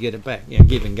support to get it back,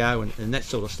 give and go and that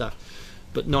sort of stuff,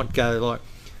 but not go like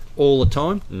all the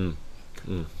time.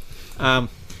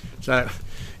 So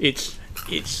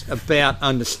it's about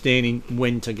understanding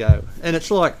when to go, and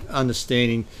it's like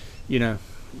understanding,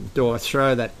 do I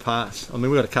throw that pass? I mean,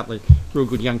 we've got a couple of real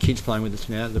good young kids playing with us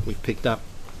now that we've picked up,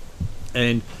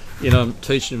 and I'm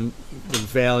teaching them the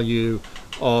value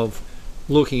of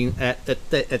looking at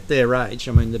their age,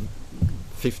 I mean, the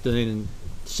 15 and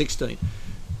 16,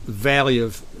 the value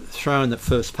of throwing that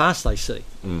first pass they see,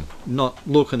 not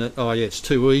looking at, oh yeah, it's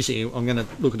too easy, I'm going to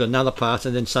look at another pass,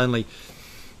 and then suddenly,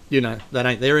 that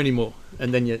ain't there anymore.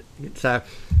 And then so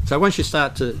once you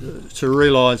start to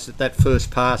realise that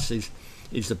first pass is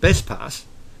the best pass,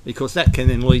 because that can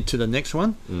then lead to the next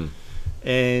one.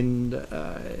 And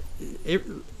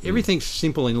everything's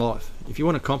simple in life. If you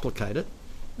want to complicate it,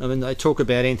 I mean, they talk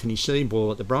about Anthony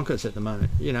Seaball at the Broncos at the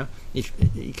moment. If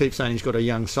he keeps saying he's got a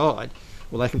young side,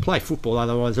 well, they can play football,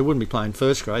 otherwise they wouldn't be playing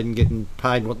first grade and getting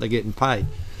paid what they're getting paid.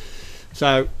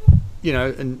 So,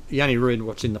 and you only read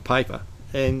what's in the paper,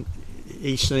 and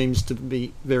he seems to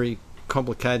be very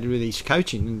complicated with his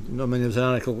coaching. And, I mean, there was an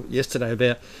article yesterday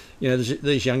about,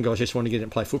 these young guys just want to get in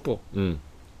and play football. And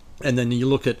then you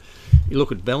look at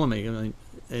Bellamy, I mean,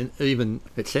 and even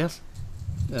at South,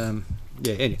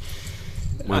 anyway.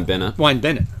 Wayne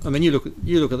Bennett. I mean, you look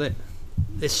at that.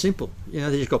 They're simple.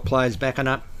 They've just got players backing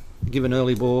up, give an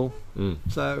early ball.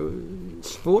 So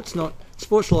sports like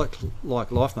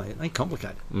life, mate. It ain't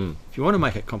complicated. If you want to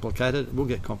make it complicated, it will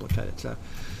get complicated. So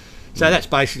that's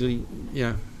basically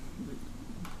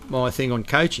my thing on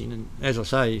coaching. And as I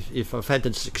say, if I've had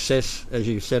the success, as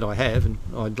you said I have, and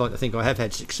I'd like to think I have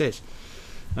had success,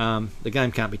 the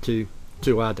game can't be too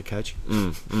hard to coach.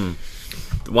 The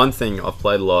one thing, I've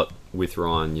played a lot with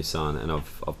Ryan, your son, and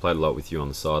I've played a lot with you on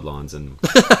the sidelines, and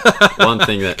one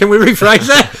thing that... Can we rephrase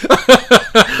that?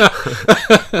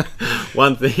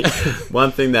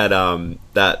 one thing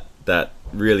that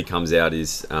really comes out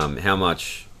is how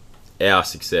much our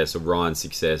success, or Ryan's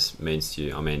success, means to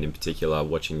you. I mean, in particular,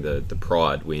 watching the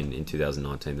Pride win in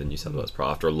 2019, the New South Wales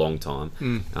Pride, after a long time,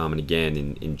 and again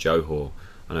in Johor.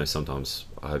 I know sometimes,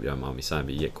 I hope you don't mind me saying,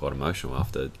 but you get quite emotional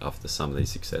after some of these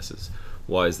successes.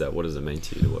 Why is that? What does it mean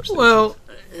to you to watch these? Well,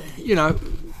 I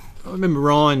remember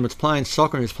Ryan was playing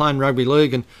soccer, he was playing rugby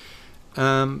league,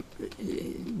 and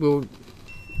we were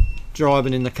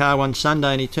driving in the car one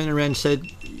Sunday, and he turned around and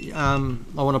said, I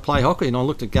want to play hockey. And I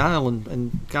looked at Gail,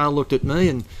 and Gail looked at me,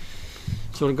 and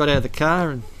sort of got out of the car,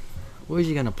 and where's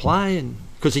he going to play? And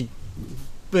because he'd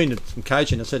been at some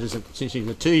coaching, I said, since he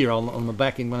was a 2-year-old, on the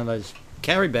back in one of those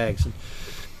carry bags, and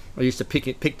I used to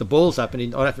pick the balls up,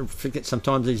 and I'd have to forget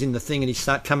sometimes he's in the thing, and he'd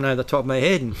start coming over the top of my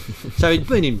head, and so he'd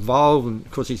been involved. And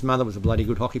of course his mother was a bloody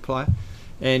good hockey player,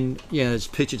 and there's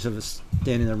pictures of us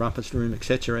down in the rumpus room,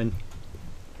 etc. And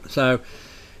so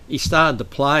he started to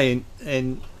play,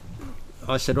 and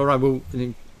I said, all right, well, and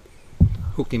then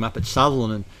hooked him up at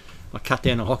Sutherland, and I cut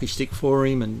down a hockey stick for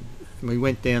him, and we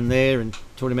went down there and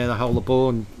taught him how to hold the ball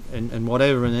and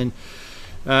whatever. And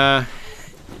then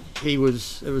it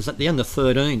was at the under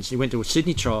 13s. He went to a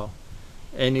Sydney trial,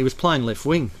 and he was playing left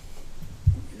wing.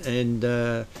 And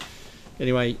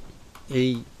anyway,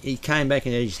 he came back,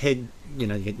 and his head, you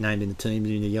get named in the team,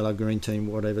 in the yellow, green team,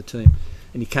 whatever team.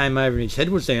 And he came over, and his head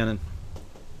was down, and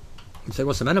I said,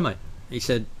 what's the matter, mate? He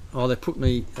said, oh, they put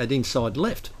me at inside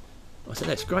left. I said,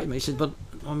 that's great, mate. He said, but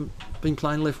I've been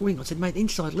playing left wing. I said, mate,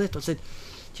 inside left. I said,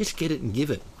 just get it and give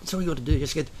it. That's all you got to do.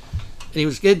 Just get. And he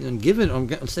was getting and giving.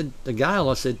 I said to Gail,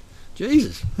 I said,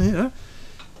 Jesus,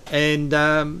 And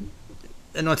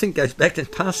I think goes back to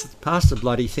past the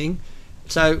bloody thing.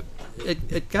 So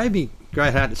it gave me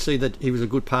great heart to see that he was a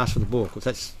good passer for the ball,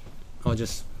 because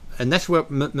that's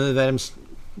what Merv Adams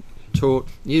taught.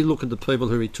 You look at the people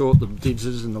who he taught, the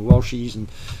Dibbses and the Walshies and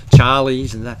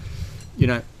Charlies and that,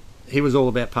 he was all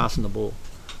about passing the ball.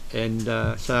 And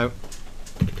so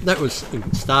that was the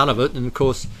start of it. And of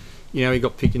course, he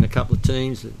got picked in a couple of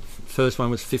teams. The first one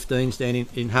was 15s down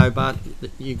in Hobart.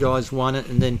 You guys won it.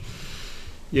 And then,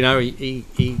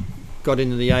 he got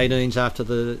into the 18s after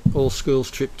the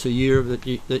all-schools trip to Europe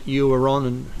that you were on.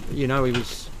 And,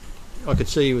 I could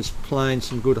see he was playing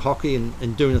some good hockey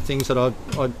and doing the things that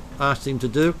I'd asked him to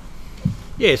do.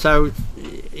 Yeah, so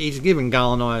he's given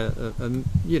Gail and I,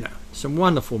 some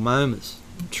wonderful moments,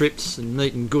 trips and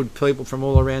meeting good people from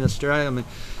all around Australia. I mean,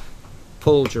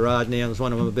 Paul Gerard now is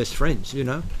one of my best friends,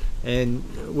 and it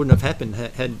wouldn't have happened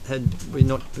had we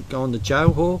not gone to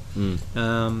Johor.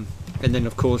 And then,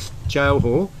 of course,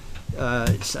 Johor,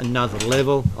 it's another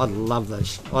level. I'd love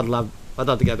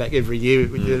to go back every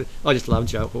year. I just love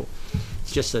Johor.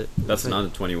 It's just that's an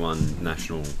under 21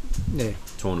 national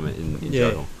tournament in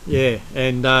Johor. Yeah,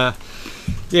 and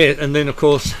and then of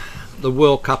course the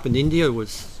World Cup in India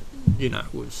was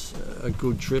a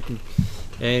good trip,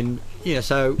 and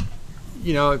so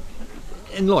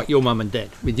and like your mum and dad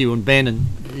with you and Ben, and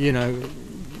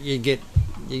you get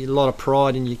a lot of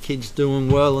pride in your kids doing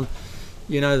well, and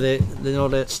they're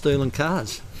not out stealing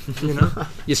cars. You know,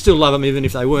 you still love them even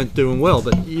if they weren't doing well.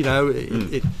 But you know,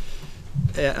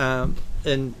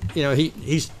 and you know,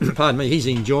 he's pardon me, he's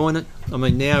enjoying it. I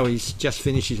mean, now he's just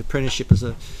finished his apprenticeship as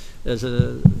a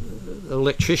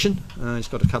electrician. He's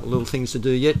got a couple of little things to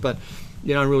do yet, but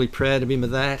you know, I'm really proud of him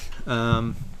of that.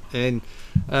 And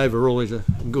overall, he's a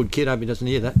good kid. I hope he doesn't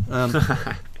hear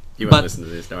that. You won't listen to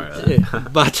this, don't worry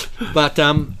about that. Yeah, but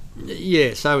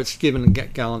yeah. So it's given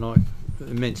Gal and I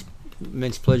immense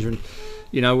pleasure. And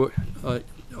you know,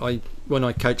 I when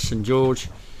I coached St George,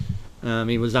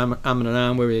 he was and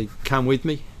an where he come with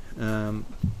me, and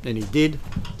he did.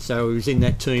 So he was in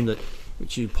that team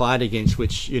which you played against,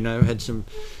 which you know had some,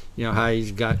 you know,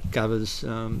 Hayes, Govers,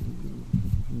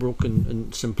 Brook,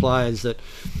 and some players that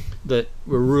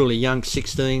were really young,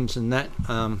 16s and that,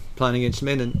 playing against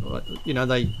men, and you know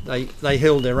they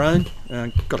held their own,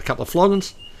 got a couple of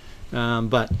floggings,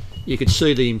 but you could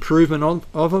see the improvement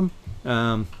of them.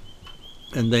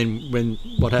 And then when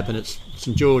what happened at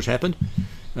St George happened,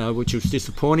 which was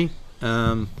disappointing,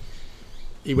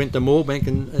 he went to Moorebank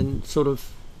and sort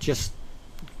of just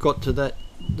got to that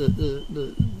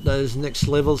those next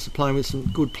levels, playing with some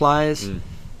good players,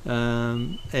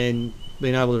 and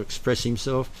being able to express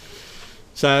himself.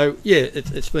 So yeah,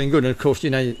 it's been good. And of course, you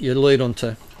know, you lead on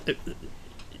to,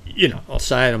 you know, I'll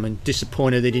say it, I mean,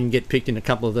 disappointed he didn't get picked in a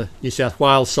couple of the New South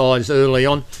Wales sides early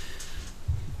on,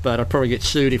 but I'd probably get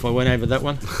sued if I went over that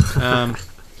one.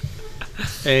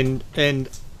 And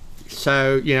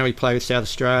so, you know, he played with South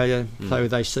Australia, played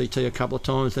with ACT a couple of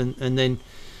times, and then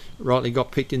rightly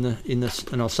got picked in the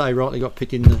and I'll say rightly got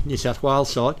picked in the New South Wales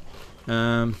side.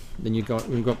 Then we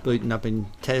got beaten up in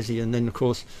Tassie, and then of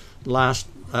course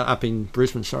up in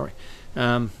Brisbane, sorry.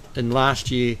 And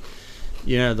last year,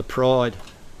 you know, the pride,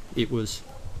 it was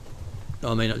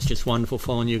just wonderful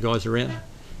following you guys around,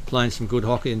 playing some good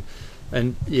hockey,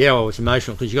 and yeah, I was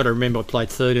emotional because you got to remember I played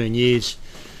 13 years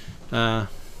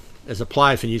as a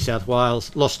player for New South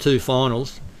Wales, lost 2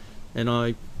 finals, and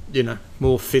I, you know,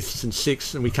 more 5th and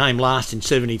 6th, and we came last in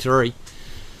 73.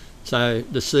 So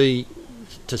to see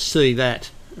that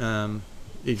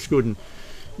is good, and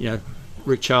you know,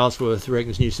 Rick Charlesworth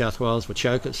reckons New South Wales were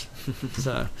chokers.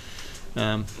 So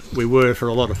we were for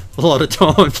a lot of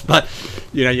times, but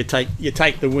you know, you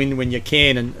take the win when you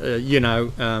can, and you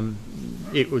know,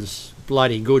 it was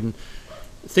bloody good. And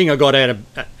the thing I got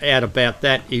out about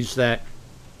that is that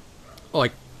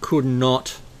I could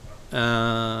not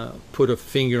put a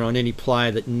finger on any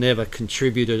player that never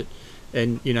contributed.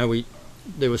 And you know,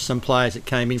 there were some players that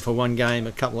came in for one game,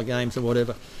 a couple of games or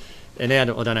whatever, and I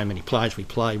don't know how many players we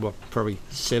played, probably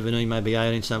 17, maybe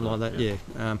 18, something like that,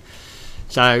 yeah.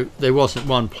 So there wasn't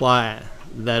one player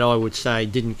that I would say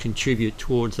didn't contribute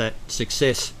towards that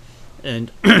success.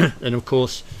 And and of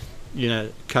course, you know,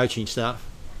 coaching staff,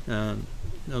 I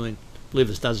mean,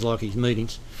 Livers does like his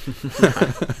meetings.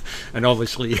 And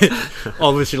obviously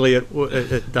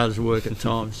it does work at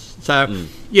times. So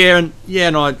and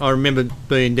I remember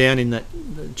being down in that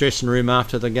dressing room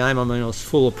after the game. I mean, I was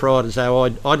full of pride as though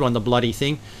I'd won the bloody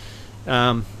thing.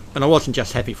 And I wasn't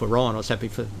just happy for Ryan. I was happy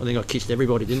for, I think I kissed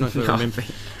everybody, didn't I? I remember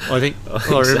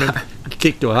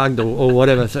kicked or hugged or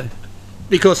whatever. So,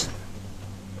 because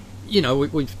you know,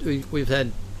 we've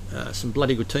had some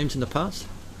bloody good teams in the past.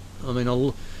 I mean,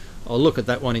 I'll look at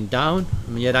that one in Darwin. I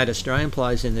mean, you had 8 Australian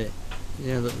players in there.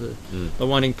 You know, the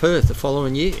one in Perth the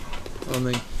following year. I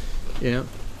mean, you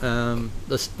know,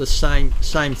 the same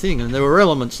thing. And there were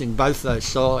elements in both those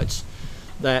sides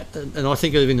that, and I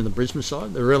think even in the Brisbane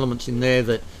side, there were elements in there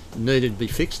that needed to be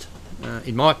fixed.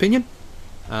 In my opinion,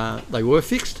 they were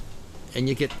fixed, and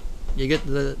you get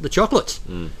the chocolates.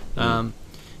 You know,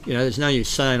 there's no use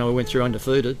saying I went through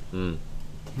undefeated,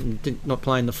 not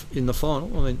playing in the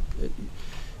final. I mean.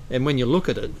 And when you look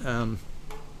at it,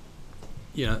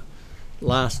 you know,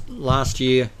 last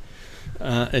year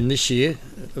and this year,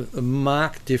 a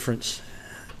marked difference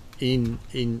in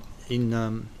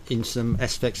some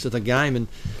aspects of the game,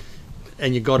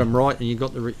 and you got them right, and you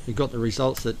got the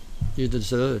results that you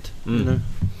deserved. You know,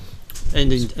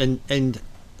 and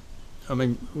I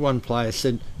mean, one player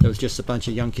said there was just a bunch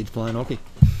of young kids playing hockey.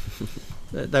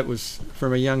 that was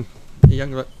from a young,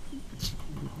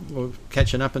 well,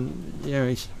 catching up, and you know,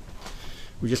 we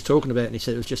were just talking about it, and he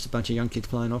said it was just a bunch of young kids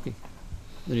playing hockey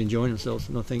that enjoying themselves.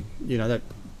 And I think, you know,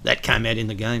 that came out in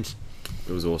the games.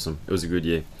 It was awesome. It was a good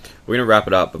year. We're going to wrap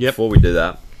it up, but before we do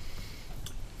that, a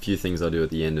few things I do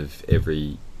at the end of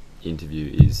every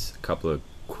interview is a couple of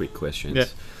quick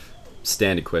questions.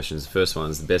 Standard questions. The first one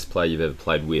is the best player you've ever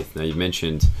played with. Now, you've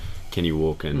mentioned Kenny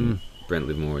Walker and Brent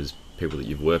Livermore as people that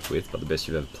you've worked with, but the best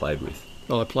you've ever played with.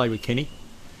 Well, I played with Kenny.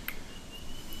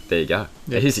 There you go.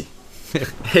 Easy.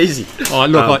 Easy. Oh,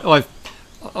 look,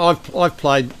 I've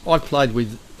played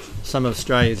with some of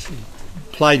Australia's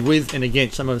and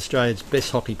against some of Australia's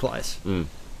best hockey players.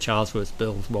 Charlesworth,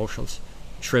 Bells, Walshalls,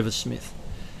 Trevor Smith,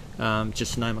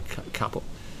 just to name a couple.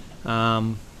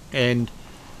 And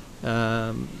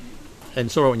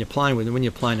it's all right when you're playing with them. When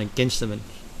you're playing against them and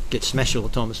get smashed all the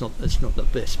time, it's not the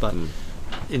best, but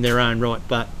in their own right.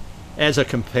 But as a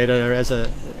competitor, he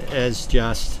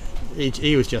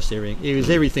was just everything. He was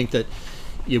everything that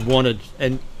you wanted,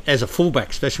 and as a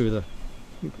fullback, especially with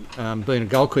being a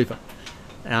goalkeeper.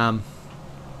 And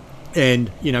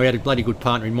he had a bloody good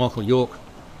partner in Michael York.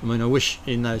 I mean, I wish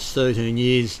in those 13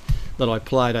 years that I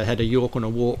played, I had a York on a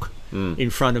walk in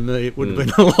front of me. It would have been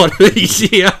a lot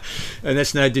easier. And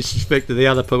that's no disrespect to the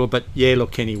other people, but yeah,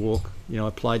 look, Kenny Walk. I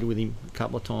played with him a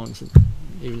couple of times, and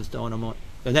he was dynamite.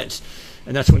 And that's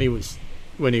when he was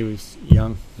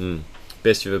young.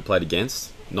 Best you ever played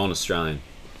against? Non-Australian.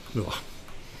 Oh,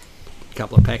 a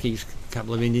couple of Packies, a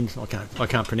couple of Indians. I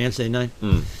can't pronounce their name.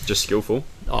 Just skillful.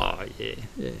 Oh yeah.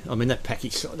 I mean that Packy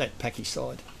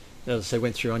side. As I say,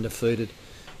 went through undefeated.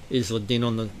 Isla Din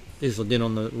on the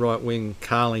right wing,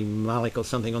 Carly Malik or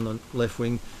something on the left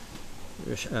wing.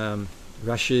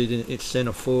 Rashid in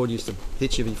centre forward used to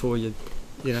hit you before you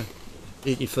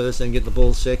hit you first, then get the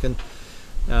ball second.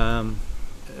 A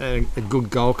good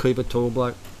goalkeeper, tall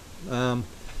bloke. And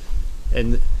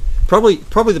probably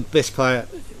the best player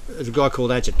is a guy called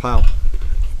Ajit Pal.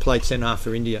 Played centre half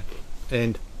for India,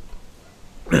 and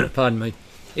pardon me,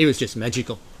 he was just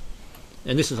magical.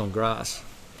 And this was on grass.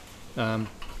 And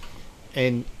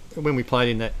when we played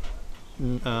in that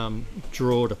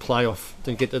draw to playoff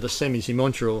to get to the semis in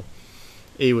Montreal,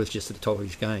 he was just at the top of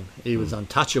his game. He was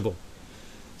untouchable.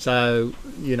 So,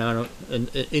 and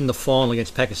in the final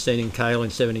against Pakistan in KL in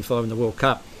 '75 in the World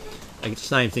Cup, the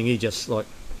same thing. He just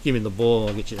give him the ball,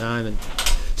 I'll get you home. And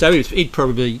so he'd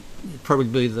probably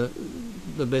be the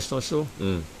best I saw.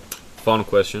 Final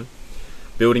question.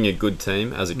 Building a good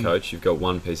team as a coach, you've got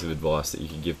one piece of advice that you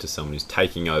could give to someone who's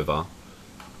taking over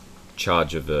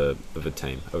charge of a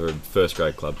team, of a first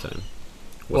grade club team.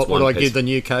 What would I give the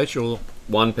new coach? Or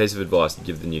one piece of advice to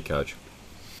give the new coach?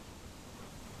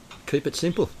 Keep it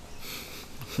simple.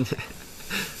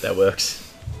 That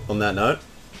works. On that note,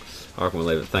 I reckon we'll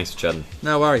leave it. Thanks for chatting.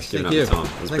 No worries. Thank you.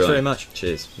 Thanks very much.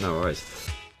 Cheers. No worries.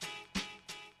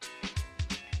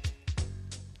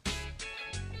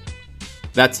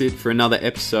 That's it for another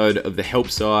episode of The Help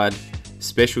Side.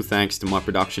 Special thanks to my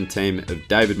production team of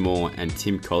David Moore and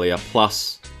Tim Collier,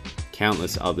 plus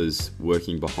countless others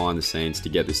working behind the scenes to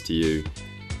get this to you.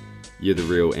 You're the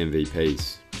real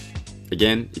MVPs.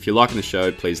 Again, if you're liking the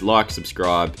show, please like,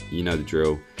 subscribe, you know the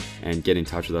drill, and get in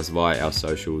touch with us via our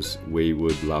socials. We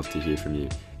would love to hear from you.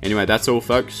 Anyway, that's all,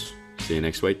 folks. See you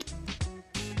next week.